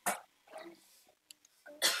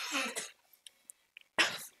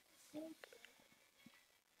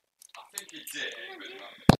 I think he did, but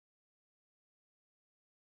not.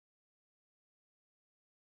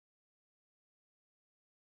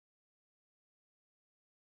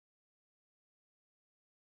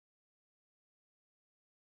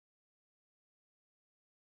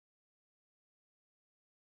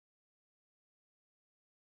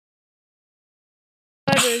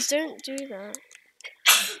 Brothers, don't do that.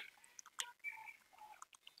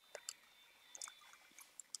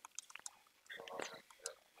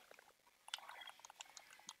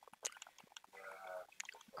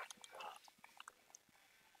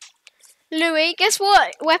 Louis, guess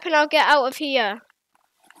what weapon I'll get out of here?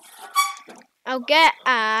 I'll get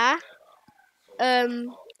a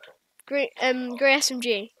grey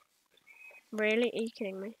SMG. Really? Are you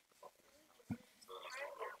kidding me?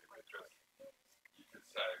 You could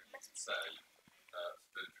say,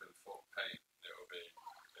 splinter and full paint. It'll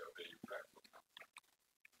be dreadful.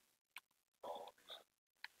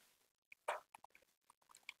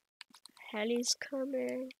 Heli's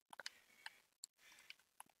coming.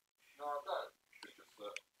 No, I don't. It's just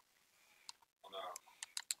that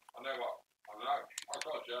I know what. I know. I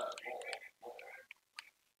got yeah, more.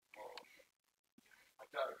 I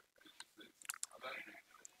don't. It's just I don't think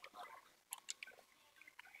it's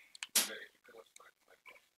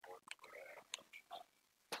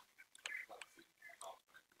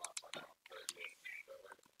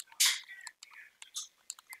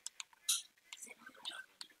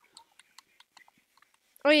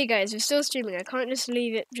Oh, you guys, we're still streaming. I can't just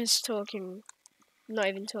leave it just talking, not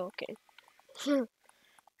even talking. Well,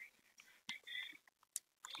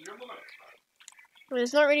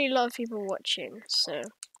 there's not really a lot of people watching, so.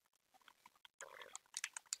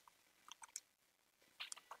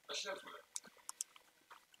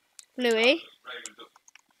 Louis?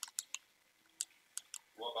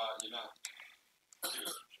 What about you now?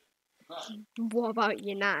 What about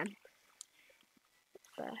your nan?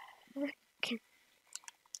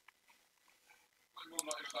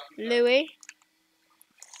 Louis?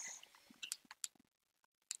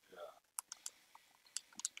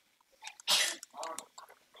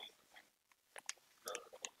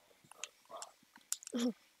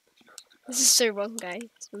 This is so wrong, guys.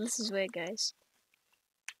 This is weird, guys.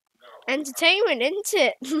 Entertainment, isn't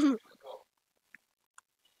it?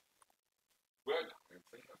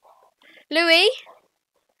 Louis?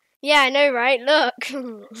 Yeah, I know, right? Look.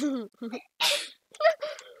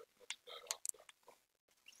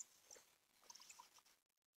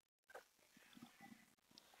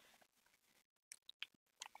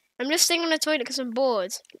 I'm just sitting on the toilet because I'm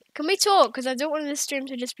bored. Can we talk? Because I don't want this stream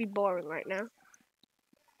to just be boring right now.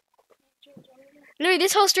 Louis,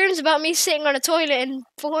 this whole stream is about me sitting on a toilet in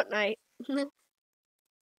Fortnite.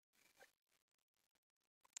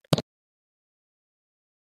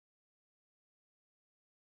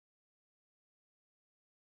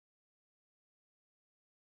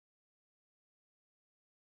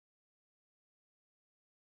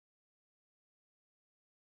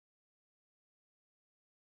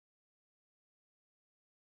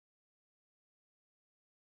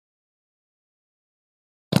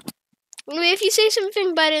 Louis, if you say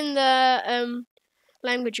something bad in the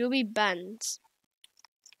language, you'll be banned.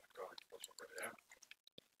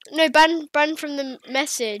 No, ban from the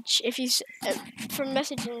message. If you from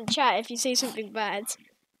message in the chat, if you say something bad.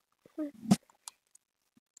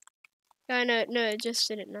 I know, no, just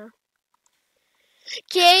did it now.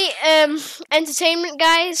 Okay, entertainment,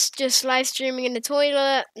 guys. Just live streaming in the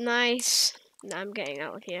toilet. Nice. Nah, I'm getting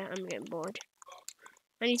out of here. I'm getting bored.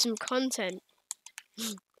 I need some content.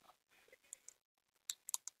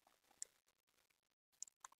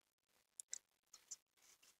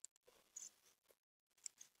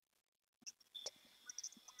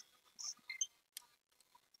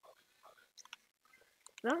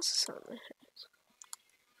 That's something.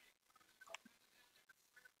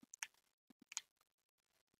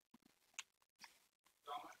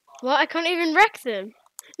 What? I can't even wreck them.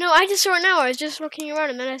 No, I just saw it now. I was just looking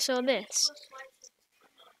around and then I saw this.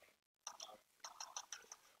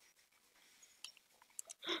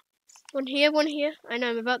 One here, one here. I know.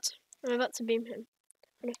 I'm about to beam him.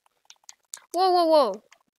 Whoa, whoa, whoa.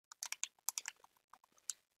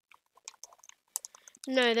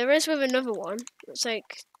 No, there is with another one. It's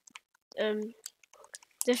like,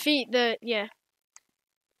 defeat the, yeah.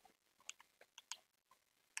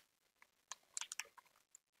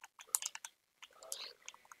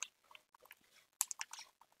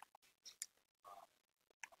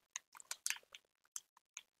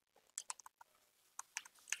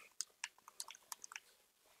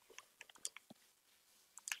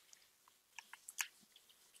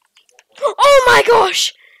 Oh my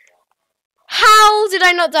gosh! How did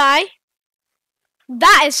I not die?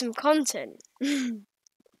 That is some content. I'm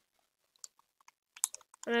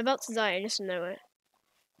about to die, I just know it.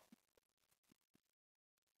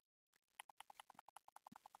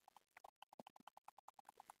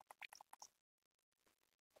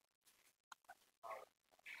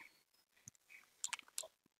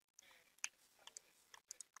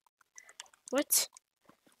 What?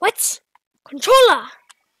 What? Controller!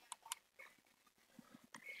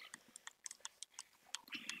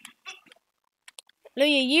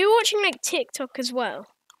 Louis, are you watching like TikTok as well?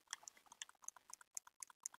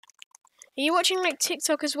 Are you watching like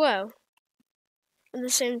TikTok as well? At the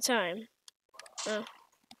same time? Oh.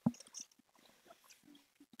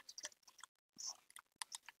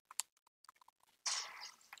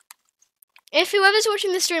 If whoever's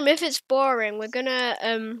watching the stream, if it's boring, we're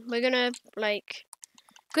gonna like,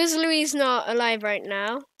 because Louis not alive right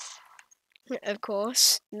now, of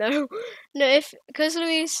course. No, no, because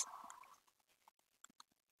Louis.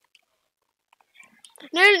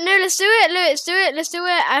 No, no, let's do it. Let's do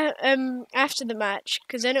it. After the match,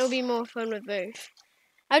 because then it'll be more fun with both.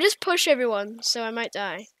 I'll just push everyone, so I might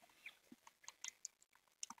die.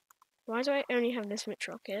 Why do I only have this much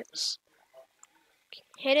rockets?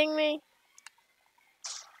 Hitting me?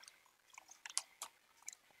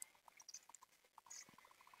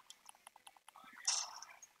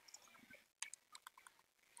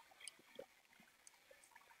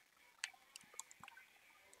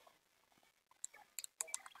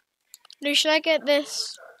 Lou, should I get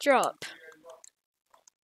this drop?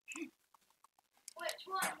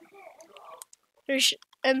 Lou,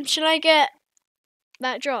 should I get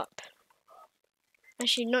that drop?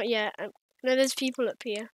 Actually, not yet. No, there's people up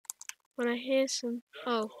here. When I hear some...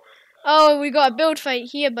 Oh. Oh, we got a build fight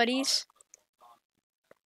here, buddies.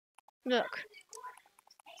 Look.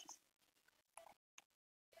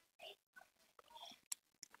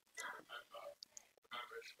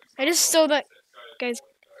 I just stole that guy's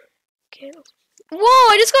kill.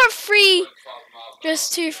 Whoa, I just got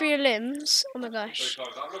just 2 free limbs. Oh my gosh.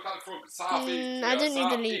 I didn't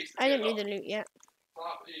need the loot. I didn't need the loot yet.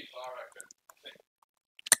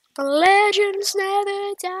 Legends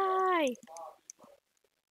never die.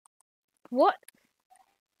 What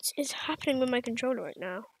is happening with my controller right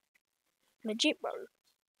now? Legit, bro.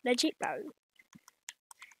 Legit, bro.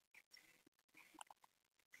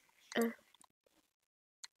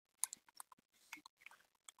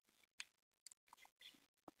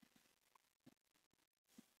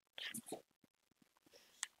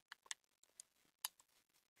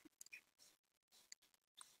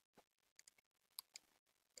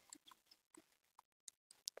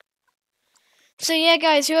 So yeah,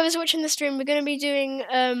 guys, whoever's watching the stream, we're gonna be doing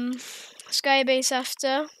Skybase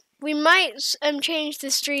after. We might change the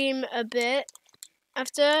stream a bit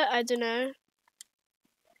after. I don't know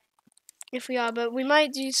if we are, but we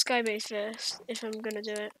might do Skybase first if I'm gonna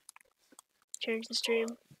do it. Change the stream.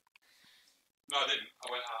 No, I didn't.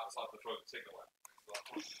 I went outside to throw the signal away.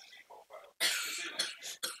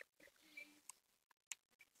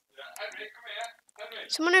 Henry, come here. Henry.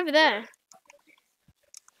 Someone over there.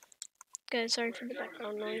 Good, sorry for the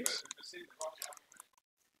background noise.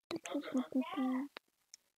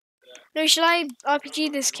 No, shall I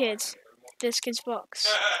RPG this kid? This kid's box.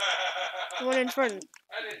 The one in front.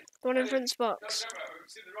 The one in front's box.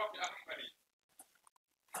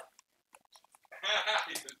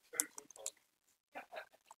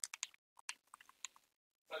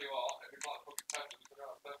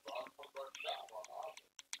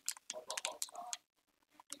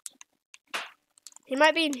 He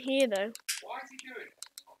might be in here though. Why is he doing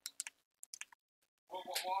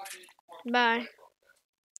it? Bye.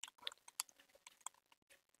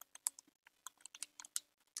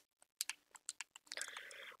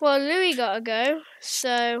 Well, Louis gotta go,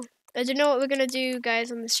 so I don't know what we're gonna do, guys,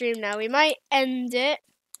 on the stream now. We might end it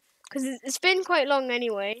because it's been quite long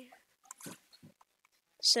anyway.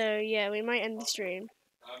 So yeah, we might end the stream.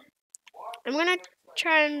 I'm gonna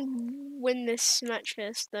try and win this match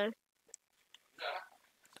first, though.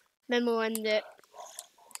 Then we'll end it.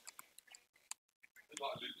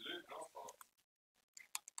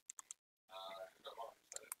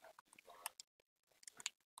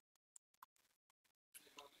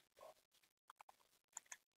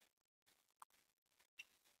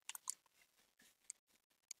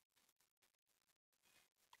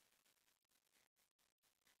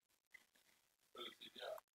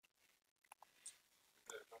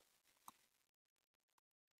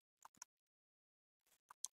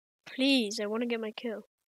 Please, I want to get my kill.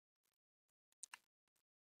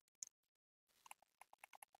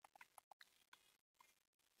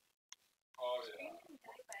 Oh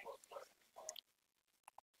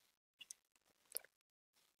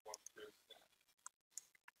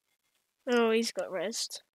yeah. Oh, he's got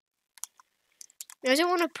rest. I don't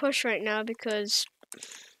want to push right now because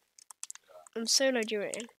I'm solo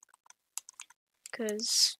dueling.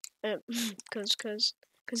 Cause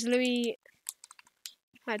Louis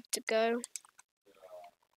had to go.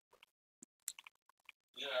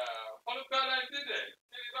 Yeah. What a bad idea, did it?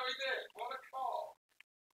 Did it know he did? What a call.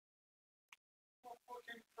 What a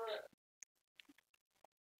fucking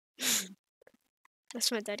prick.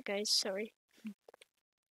 That's my dad, guys. Sorry.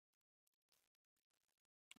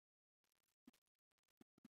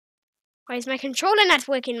 Why is my controller not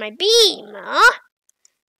working? My beam, huh?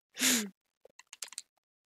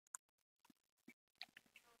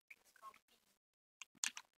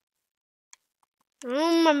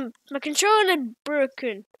 Oh, my controller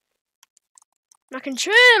broken. My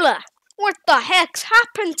controller. What the heck's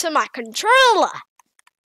happened to my controller?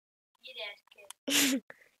 You did, kid.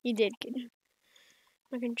 You did, kid.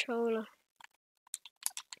 My controller.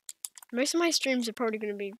 Most of my streams are probably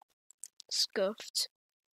going to be scuffed.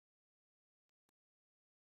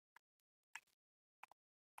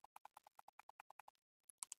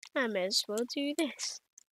 I may as well do this.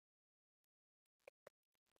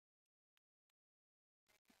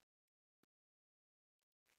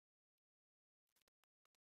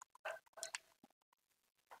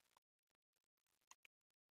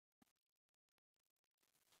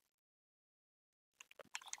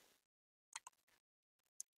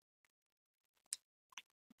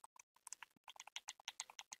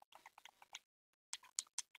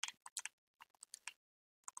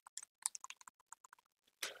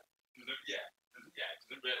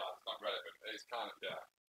 Doesn't realise it's not relevant. It's kind of,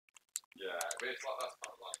 yeah, but it's like, that's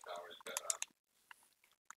kind of like how we get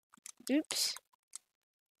that. Oops.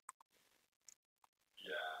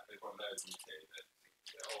 Yeah, it's one of those you see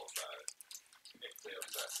that also makes it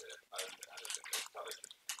obsessive and it's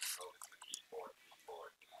intelligent. So it's the keyboard, you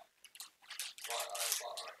know.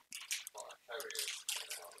 Like Terry is,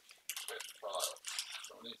 you know, bit of trial.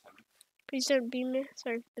 So we need some. Please don't beam me.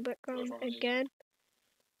 Sorry for the background again.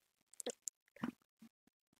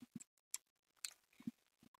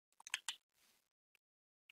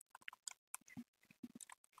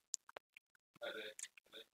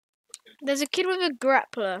 There's a kid with a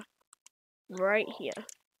grappler right here.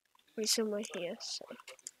 He's somewhere here. So.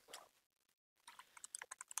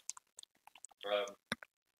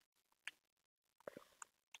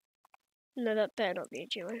 No, that better not be a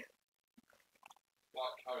duo.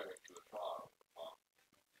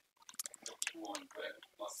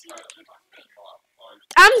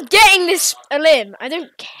 I'm getting this a limb. I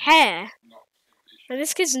don't care. And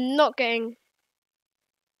this kid's not getting.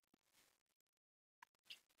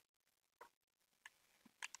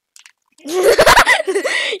 I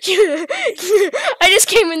just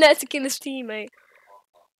came in there to kill his teammate.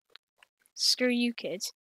 Screw you, kid.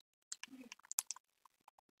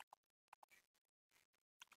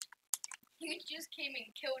 You just came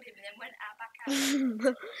and killed him and then went back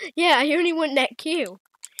out. Yeah, I only want that kill.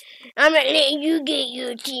 I'm not letting you get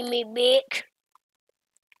your teammate back.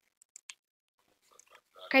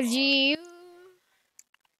 Cause you.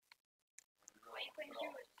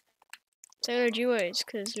 Solo duos,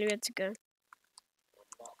 cause Lou had to go.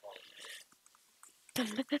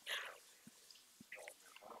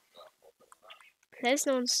 There's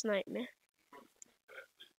no one snipe me.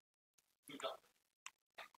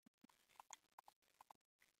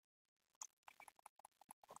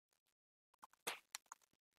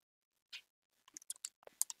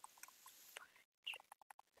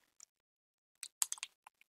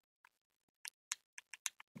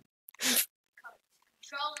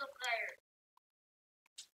 Control the player.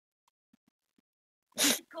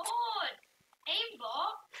 God!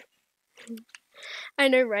 Aimbot! I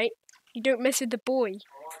know, right? You don't mess with the boy.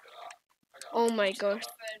 Oh my gosh.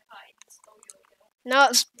 No,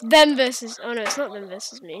 it's them versus. Oh no, it's not them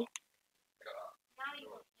versus me.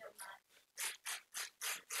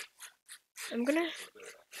 I'm gonna.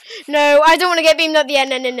 No, I don't want to get beamed up yet.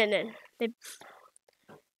 No. They... There might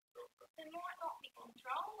not be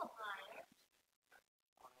control the player.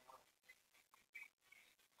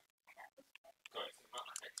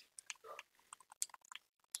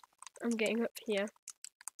 I'm getting up here.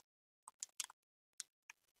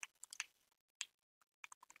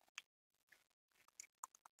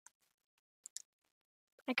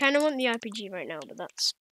 I kind of want the RPG right now, but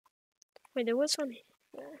that's... Wait, there was one here.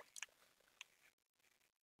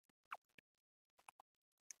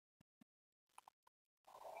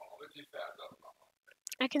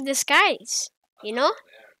 I can disguise. You know? I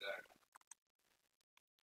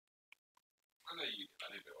know you do. I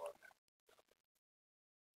know you are now.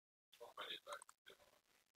 What money back?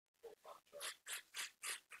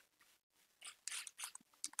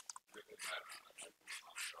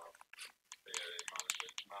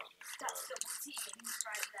 That's the team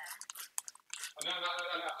right there. I know, I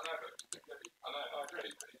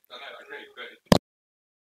agree, but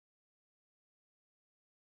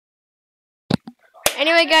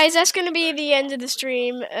Anyway, guys, that's gonna be the end of the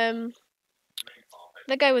stream.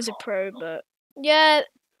 That guy was a pro, but yeah,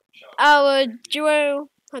 our duo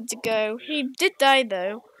had to go. He did die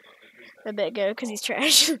though a bit ago because he's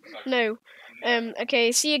trash. No.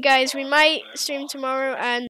 Okay. See you guys. We might stream tomorrow and.